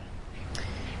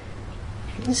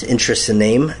 This is an interesting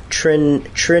name,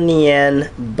 Trinian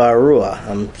Barua.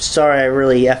 I'm sorry I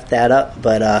really effed that up,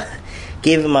 but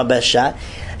gave it my best shot.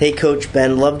 Hey, Coach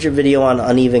Ben, loved your video on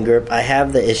uneven grip. I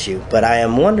have the issue, but I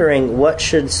am wondering what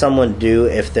should someone do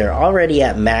if they're already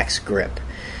at max grip?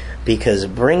 Because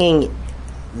bringing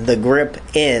the grip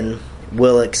in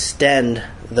will extend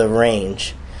the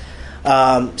range.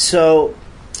 So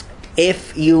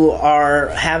if you are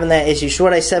having that issue, so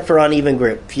what I said for uneven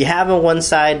grip, if you have on one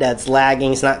side that's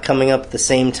lagging, it's not coming up at the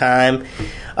same time,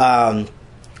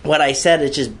 what I said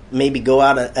is just maybe go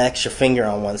out an extra finger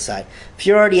on one side. If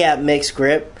you're already at mixed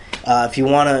grip, if you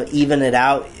want to even it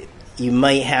out, you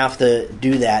might have to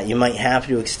do that. You might have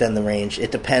to extend the range.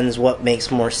 It depends what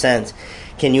makes more sense.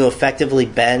 Can you effectively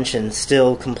bench and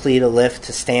still complete a lift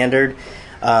to standard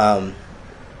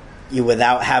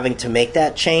without having to make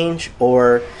that change?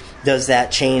 Or does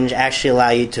that change actually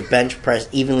allow you to bench press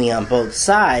evenly on both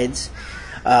sides,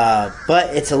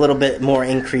 but it's a little bit more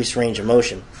increased range of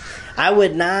motion? I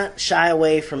would not shy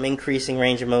away from increasing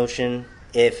range of motion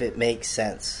if it makes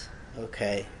sense.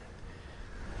 Okay.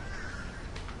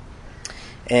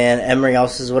 And Emery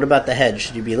also says, what about the head?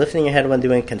 Should you be lifting your head when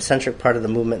doing a concentric part of the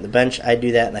movement in the bench? I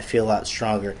do that and I feel a lot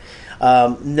stronger.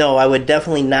 No, I would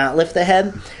definitely not lift the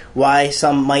head. Why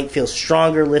some might feel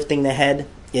stronger lifting the head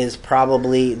is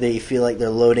probably they feel like they're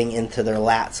loading into their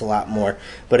lats a lot more.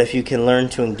 But if you can learn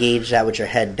to engage that with your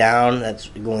head down, that's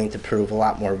going to prove a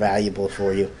lot more valuable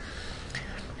for you.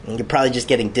 And you're probably just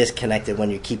getting disconnected when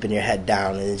you're keeping your head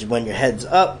down. And when your head's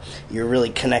up, you're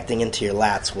really connecting into your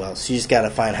lats well. So you just got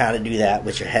to find how to do that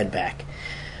with your head back.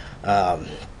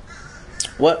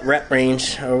 What rep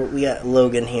range? We got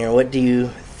Logan here. What do you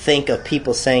think of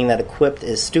people saying that equipped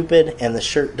is stupid and the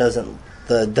shirt does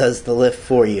the lift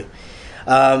for you?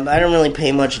 I don't really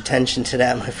pay much attention to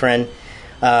that, my friend.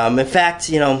 In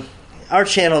fact, our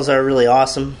channels are really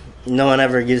awesome. No one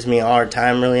ever gives me a hard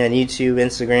time really on YouTube,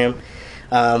 Instagram.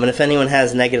 And if anyone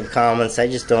has negative comments, I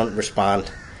just don't respond.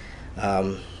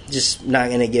 Just not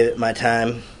going to give it my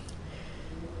time.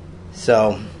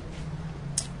 So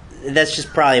that's just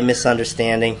probably a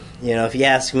misunderstanding. If you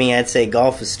ask me, I'd say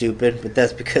golf is stupid, but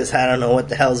that's because I don't know what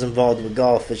the hell's involved with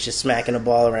golf. It's just smacking a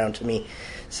ball around to me.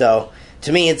 So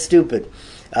to me, it's stupid.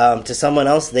 To someone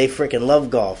else, they freaking love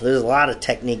golf. There's a lot of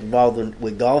technique involved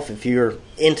with golf if you're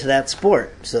into that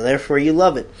sport. So therefore, you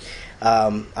love it.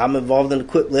 I'm involved in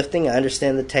equipped lifting. I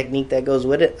understand the technique that goes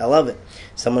with it. I love it.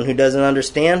 Someone who doesn't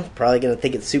understand, probably going to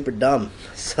think it's super dumb.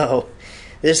 So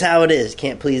this is how it is.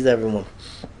 Can't please everyone.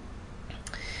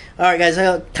 All right, guys, I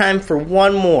got time for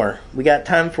one more. I'm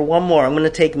going to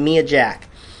take Mia Jack.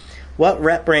 What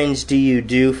rep range do you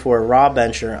do for a raw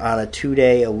bencher on a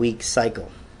 2-day-a-week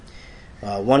cycle?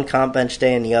 One comp bench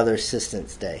day and the other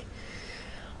assistance day.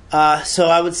 So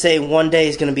I would say one day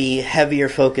is going to be heavier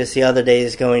focus. The other day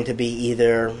is going to be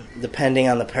either, depending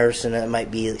on the person, it might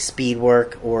be speed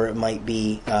work or it might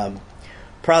be,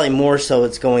 probably more so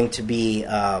it's going to be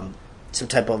some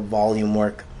type of volume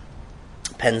work.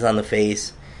 Depends on the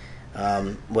phase,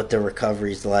 what the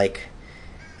recovery's like.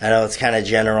 I know it's kind of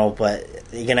general, but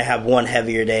you're going to have one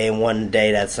heavier day and one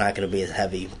day that's not going to be as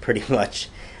heavy, pretty much.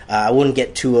 I wouldn't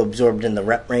get too absorbed in the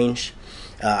rep range.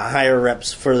 Higher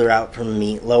reps further out from a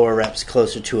meet, lower reps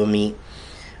closer to a meet.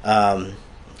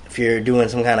 If you're doing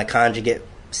some kind of conjugate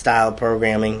style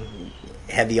programming,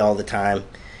 heavy all the time,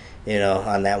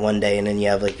 on that one day, and then you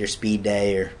have like your speed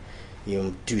day or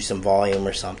you do some volume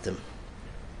or something.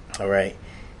 All right,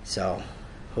 so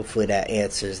hopefully that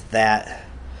answers that.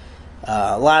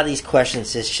 A lot of these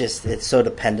questions, it's so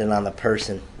dependent on the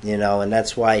person, and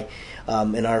that's why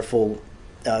in our full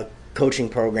coaching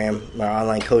program, our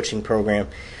online coaching program,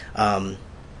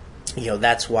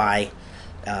 that's why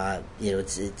I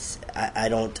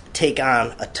don't take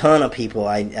on a ton of people.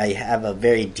 I have a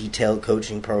very detailed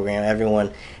coaching program.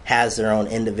 Everyone has their own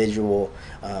individual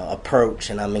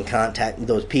approach, and I'm in contact with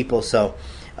those people. So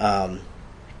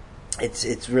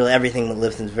it's really everything with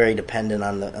lifting is very dependent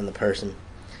on the person.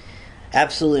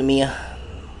 Absolutely, Mia.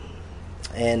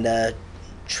 And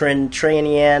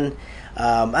Trinian,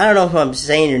 I don't know if I'm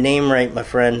saying your name right, my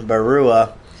friend,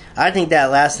 Barua. I think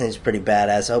that last name is pretty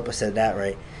badass. I hope I said that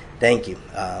right. Thank you.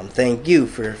 Thank you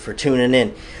for tuning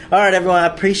in. All right, everyone, I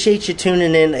appreciate you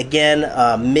tuning in.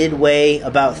 Again, midway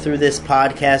about through this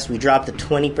podcast, we dropped a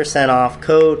 20% off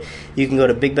code. You can go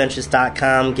to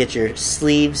bigbenches.com, get your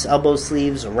sleeves, elbow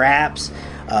sleeves, wraps,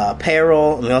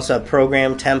 apparel, and we also have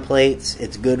program templates.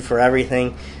 It's good for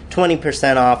everything.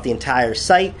 20% off the entire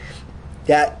site.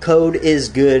 That code is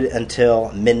good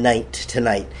until midnight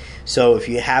tonight. So if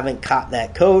you haven't caught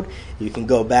that code, you can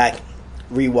go back,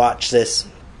 rewatch this,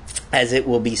 as it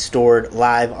will be stored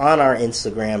live on our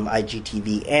Instagram,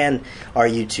 IGTV, and our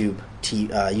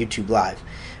YouTube Live.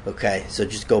 Okay, so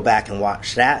just go back and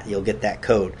watch that. You'll get that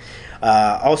code.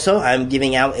 Also, I'm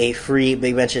giving out a free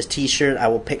Big Benches t-shirt. I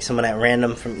will pick someone at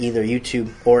random from either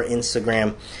YouTube or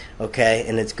Instagram. Okay,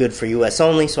 and it's good for U.S.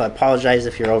 only, so I apologize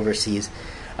if you're overseas.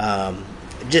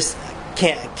 Just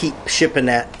can't keep shipping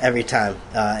that every time,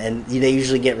 and they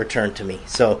usually get returned to me.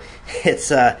 So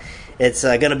it's It's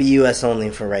going to be U.S. only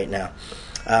for right now.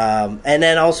 And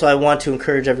then also I want to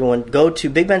encourage everyone, go to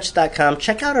bigbench.com,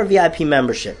 check out our VIP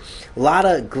membership. A lot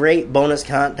of great bonus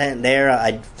content there.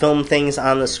 I film things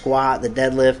on the squat, the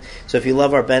deadlift. So if you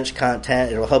love our bench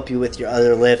content, it'll help you with your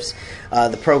other lifts.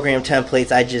 The program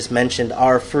templates I just mentioned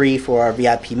are free for our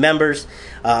VIP members.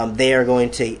 They are going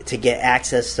to get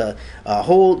access to a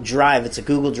whole drive. It's a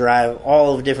Google Drive,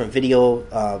 all of different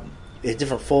video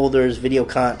different folders, video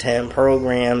content,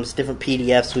 programs, different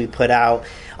PDFs we put out.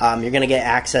 You're going to get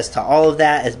access to all of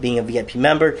that as being a VIP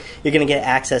member. You're going to get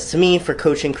access to me for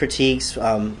coaching critiques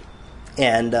and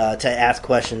to ask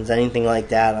questions, anything like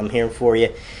that. I'm here for you.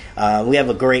 We have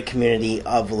a great community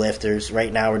of lifters.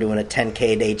 Right now we're doing a 10K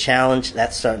a day challenge.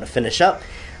 That's starting to finish up,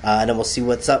 and then we'll see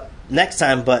what's up next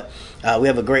time. But we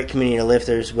have a great community of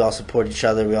lifters. We all support each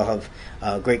other. We all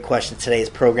have great questions. Today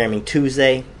is Programming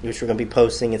Tuesday, which we're going to be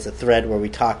posting. It's a thread where we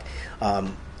talk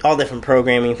all different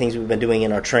programming, things we've been doing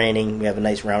in our training. We have a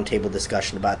nice roundtable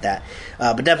discussion about that.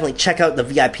 But definitely check out the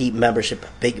VIP membership,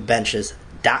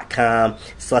 bigbenches.com.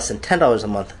 It's less than $10 a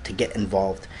month to get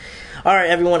involved. All right,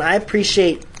 everyone, I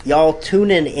appreciate y'all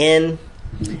tuning in.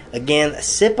 Again, a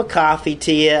sip of coffee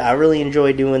to you. I really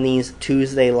enjoy doing these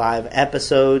Tuesday live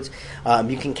episodes.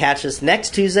 You can catch us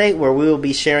next Tuesday where we will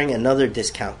be sharing another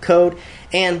discount code,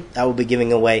 and I will be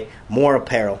giving away more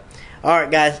apparel. All right,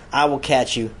 guys, I will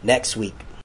catch you next week.